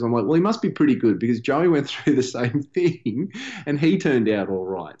happening, because I'm like, well, he must be pretty good, because Joey went through the same thing and he turned out all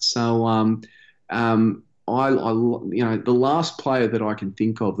right. So the last player that I can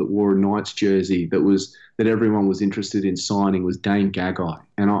think of that wore a Knights jersey that everyone was interested in signing was Dane Gagai,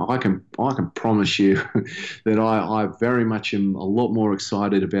 and I can promise you that I very much am a lot more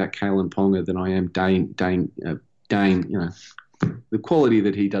excited about Kalyn Ponga than I am Dane. The quality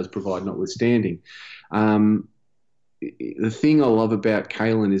that he does provide notwithstanding. The thing I love about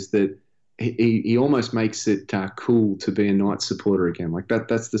Kalyn is that he almost makes it cool to be a Knights supporter again. Like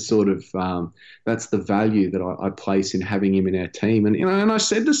that's the sort of that's the value that I place in having him in our team. And and I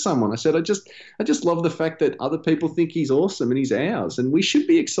said to someone, I said, I just love the fact that other people think he's awesome and he's ours, and we should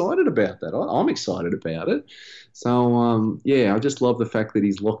be excited about that. I'm excited about it. So I just love the fact that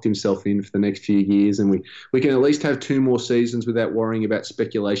he's locked himself in for the next few years, and we can at least have 2 more seasons without worrying about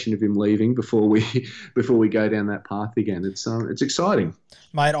speculation of him leaving before we go down that path again. It's exciting.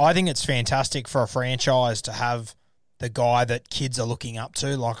 Mate, I think it's fantastic for a franchise to have the guy that kids are looking up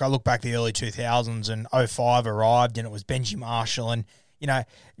to. Like, I look back the early 2000s and 05 arrived and it was Benji Marshall, and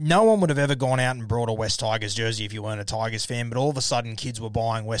no one would have ever gone out and brought a West Tigers jersey if you weren't a Tigers fan, but all of a sudden kids were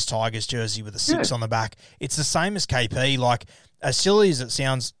buying West Tigers jersey with a 6 on the back. It's the same as KP. Like, as silly as it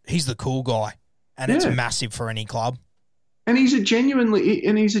sounds, he's the cool guy, and it's massive for any club. And he's a genuinely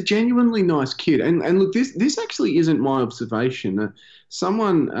nice kid. And look, this actually isn't my observation.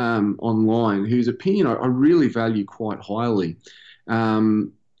 Someone online whose opinion I really value quite highly.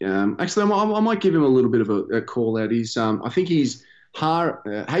 Actually, I might give him a little bit of a call out. He's I think he's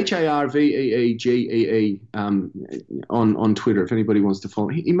Harveegee on Twitter. If anybody wants to follow,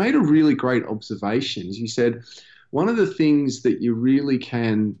 he made a really great observation. He said one of the things that you really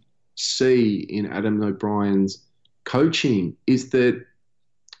can see in Adam O'Brien's coaching is that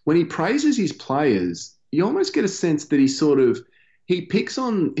when he praises his players, you almost get a sense that he picks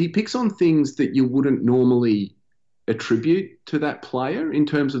on things that you wouldn't normally attribute to that player in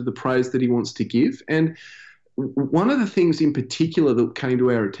terms of the praise that he wants to give. And one of the things in particular that came to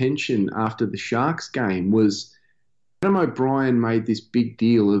our attention after the Sharks game was Adam O'Brien made this big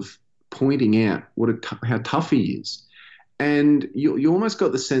deal of pointing out how tough he is. And you almost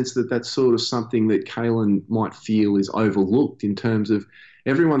got the sense that that's sort of something that Kalen might feel is overlooked in terms of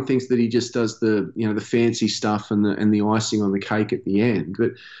everyone thinks that he just does the fancy stuff and the icing on the cake at the end.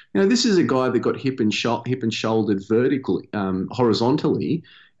 But this is a guy that got hip and shouldered vertically, horizontally,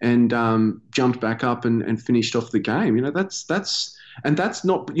 and jumped back up and finished off the game. That's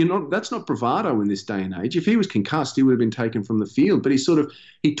not bravado in this day and age. If he was concussed, he would have been taken from the field. But he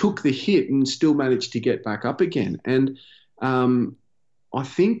took the hit and still managed to get back up again. And I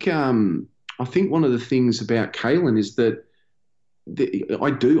think one of the things about Kalen is that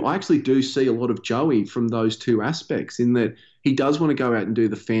I actually do see a lot of Joey from those two aspects, in that he does want to go out and do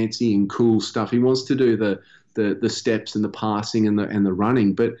the fancy and cool stuff. He wants to do the steps and the passing and the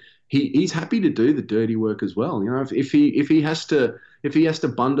running, but he's happy to do the dirty work as well. If he has to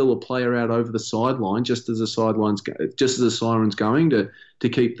bundle a player out over the sideline just as the siren's going to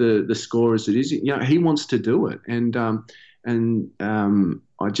keep the score as it is, he wants to do it. I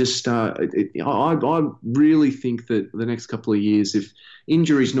really think that the next couple of years, if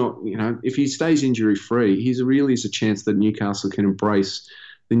injury's not, if he stays injury free, he's really is a chance that Newcastle can embrace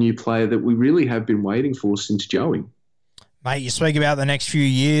the new player that we really have been waiting for since Joey. Mate, you speak about the next few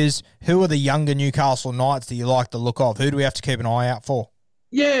years. Who are the younger Newcastle Knights that you like the look of? Who do we have to keep an eye out for?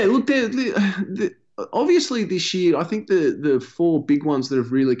 Yeah, look, obviously this year, I think the four big ones that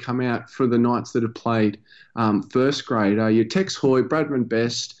have really come out for the Knights that have played first grade are your Tex Hoy, Bradman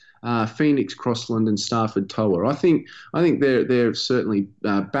Best, Phoenix Crossland, and Stafford Toa. I think they're certainly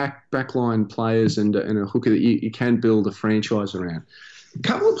backline players and a hooker that you can build a franchise around. A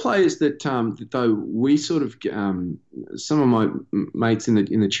couple of players that though we sort of some of my mates in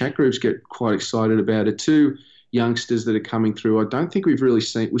the chat groups get quite excited about are two youngsters that are coming through. I don't think we've really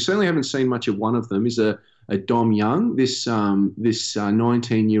seen. We certainly haven't seen much of one of them. Is a Dom Young, this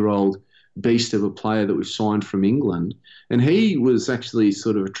 19-year-old beast of a player that we've signed from England, and he was actually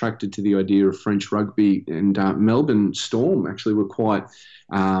sort of attracted to the idea of French rugby, and Melbourne Storm actually were quite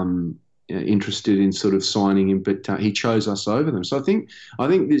interested in sort of signing him, but he chose us over them. So I think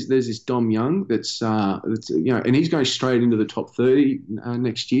there's this Dom Young that's and he's going straight into the top 30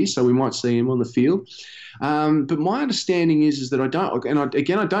 next year, so we might see him on the field. But my understanding is that I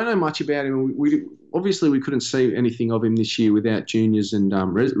don't know much about him. We obviously couldn't see anything of him this year without juniors and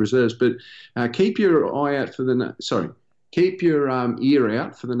reserves. But keep your ear out for the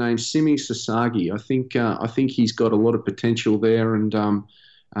name Simi Sasagi. I think he's got a lot of potential there, and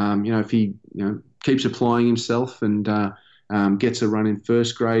if he keeps applying himself and gets a run in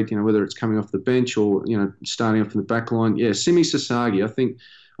first grade, whether it's coming off the bench or starting off in the back line, Simi Sasagi. I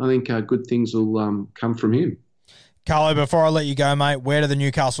think good things will come from him. Carlo, before I let you go, mate, where do the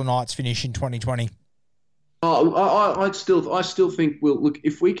Newcastle Knights finish in 2020? I still think we'll look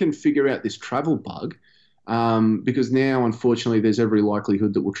if we can figure out this travel bug, because now unfortunately there's every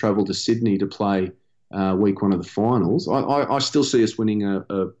likelihood that we'll travel to Sydney to play week one of the finals. I still see us winning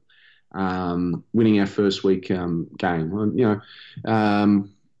winning our first week game.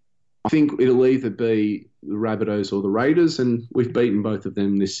 I think it'll either be the Rabbitohs or the Raiders, and we've beaten both of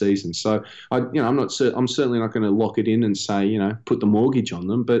them this season. So I'm certainly not going to lock it in and say put the mortgage on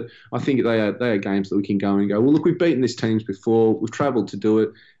them. But I think they are games that we can go and go, well, look, we've beaten these teams before. We've travelled to do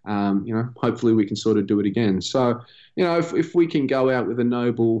it. Hopefully we can sort of do it again. So if we can go out with a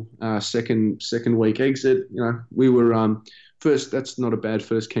noble second week exit, we were first. That's not a bad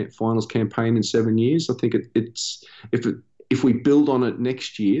first finals campaign in 7 years. I think if we build on it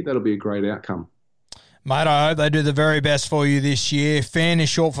next year, that'll be a great outcome. Mate, I hope they do the very best for you this year. Fan is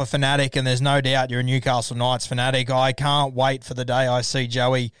short for fanatic, and there's no doubt you're a Newcastle Knights fanatic. I can't wait for the day I see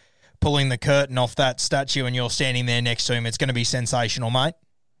Joey pulling the curtain off that statue and you're standing there next to him. It's going to be sensational, mate.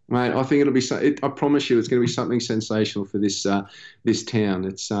 Mate, I think it'll be. I promise you, it's going to be something sensational for this this town.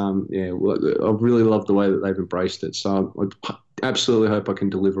 It's I really love the way that they've embraced it. So I absolutely hope I can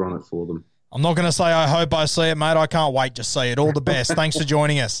deliver on it for them. I'm not going to say I hope I see it, mate. I can't wait to see it. All the best. Thanks for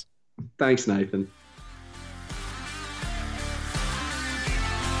joining us. Thanks, Nathan.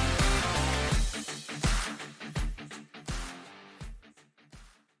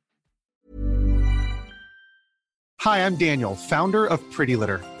 Hi, I'm Daniel, founder of Pretty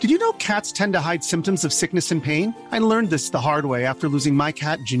Litter. Did you know cats tend to hide symptoms of sickness and pain? I learned this the hard way after losing my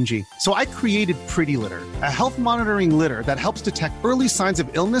cat, Gingy. So I created Pretty Litter, a health monitoring litter that helps detect early signs of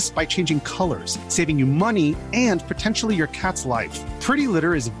illness by changing colors, saving you money and potentially your cat's life. Pretty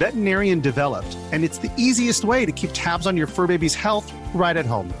Litter is veterinarian developed, and it's the easiest way to keep tabs on your fur baby's health right at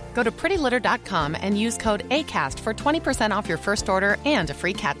home. Go to prettylitter.com and use code ACAST for 20% off your first order and a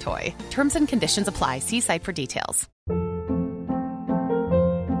free cat toy. Terms and conditions apply. See site for details.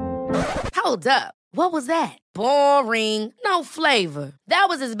 Hold up. What was that? Boring. No flavor. That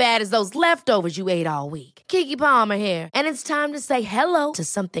was as bad as those leftovers you ate all week. Keke Palmer here, and it's time to say hello to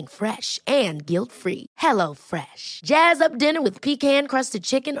something fresh and guilt-free. Hello Fresh. Jazz up dinner with pecan-crusted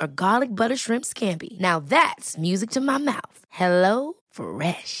chicken or garlic butter shrimp scampi. Now that's music to my mouth. Hello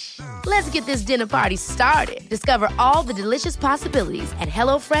Fresh. Let's get this dinner party started. Discover all the delicious possibilities at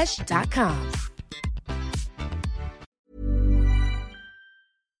HelloFresh.com.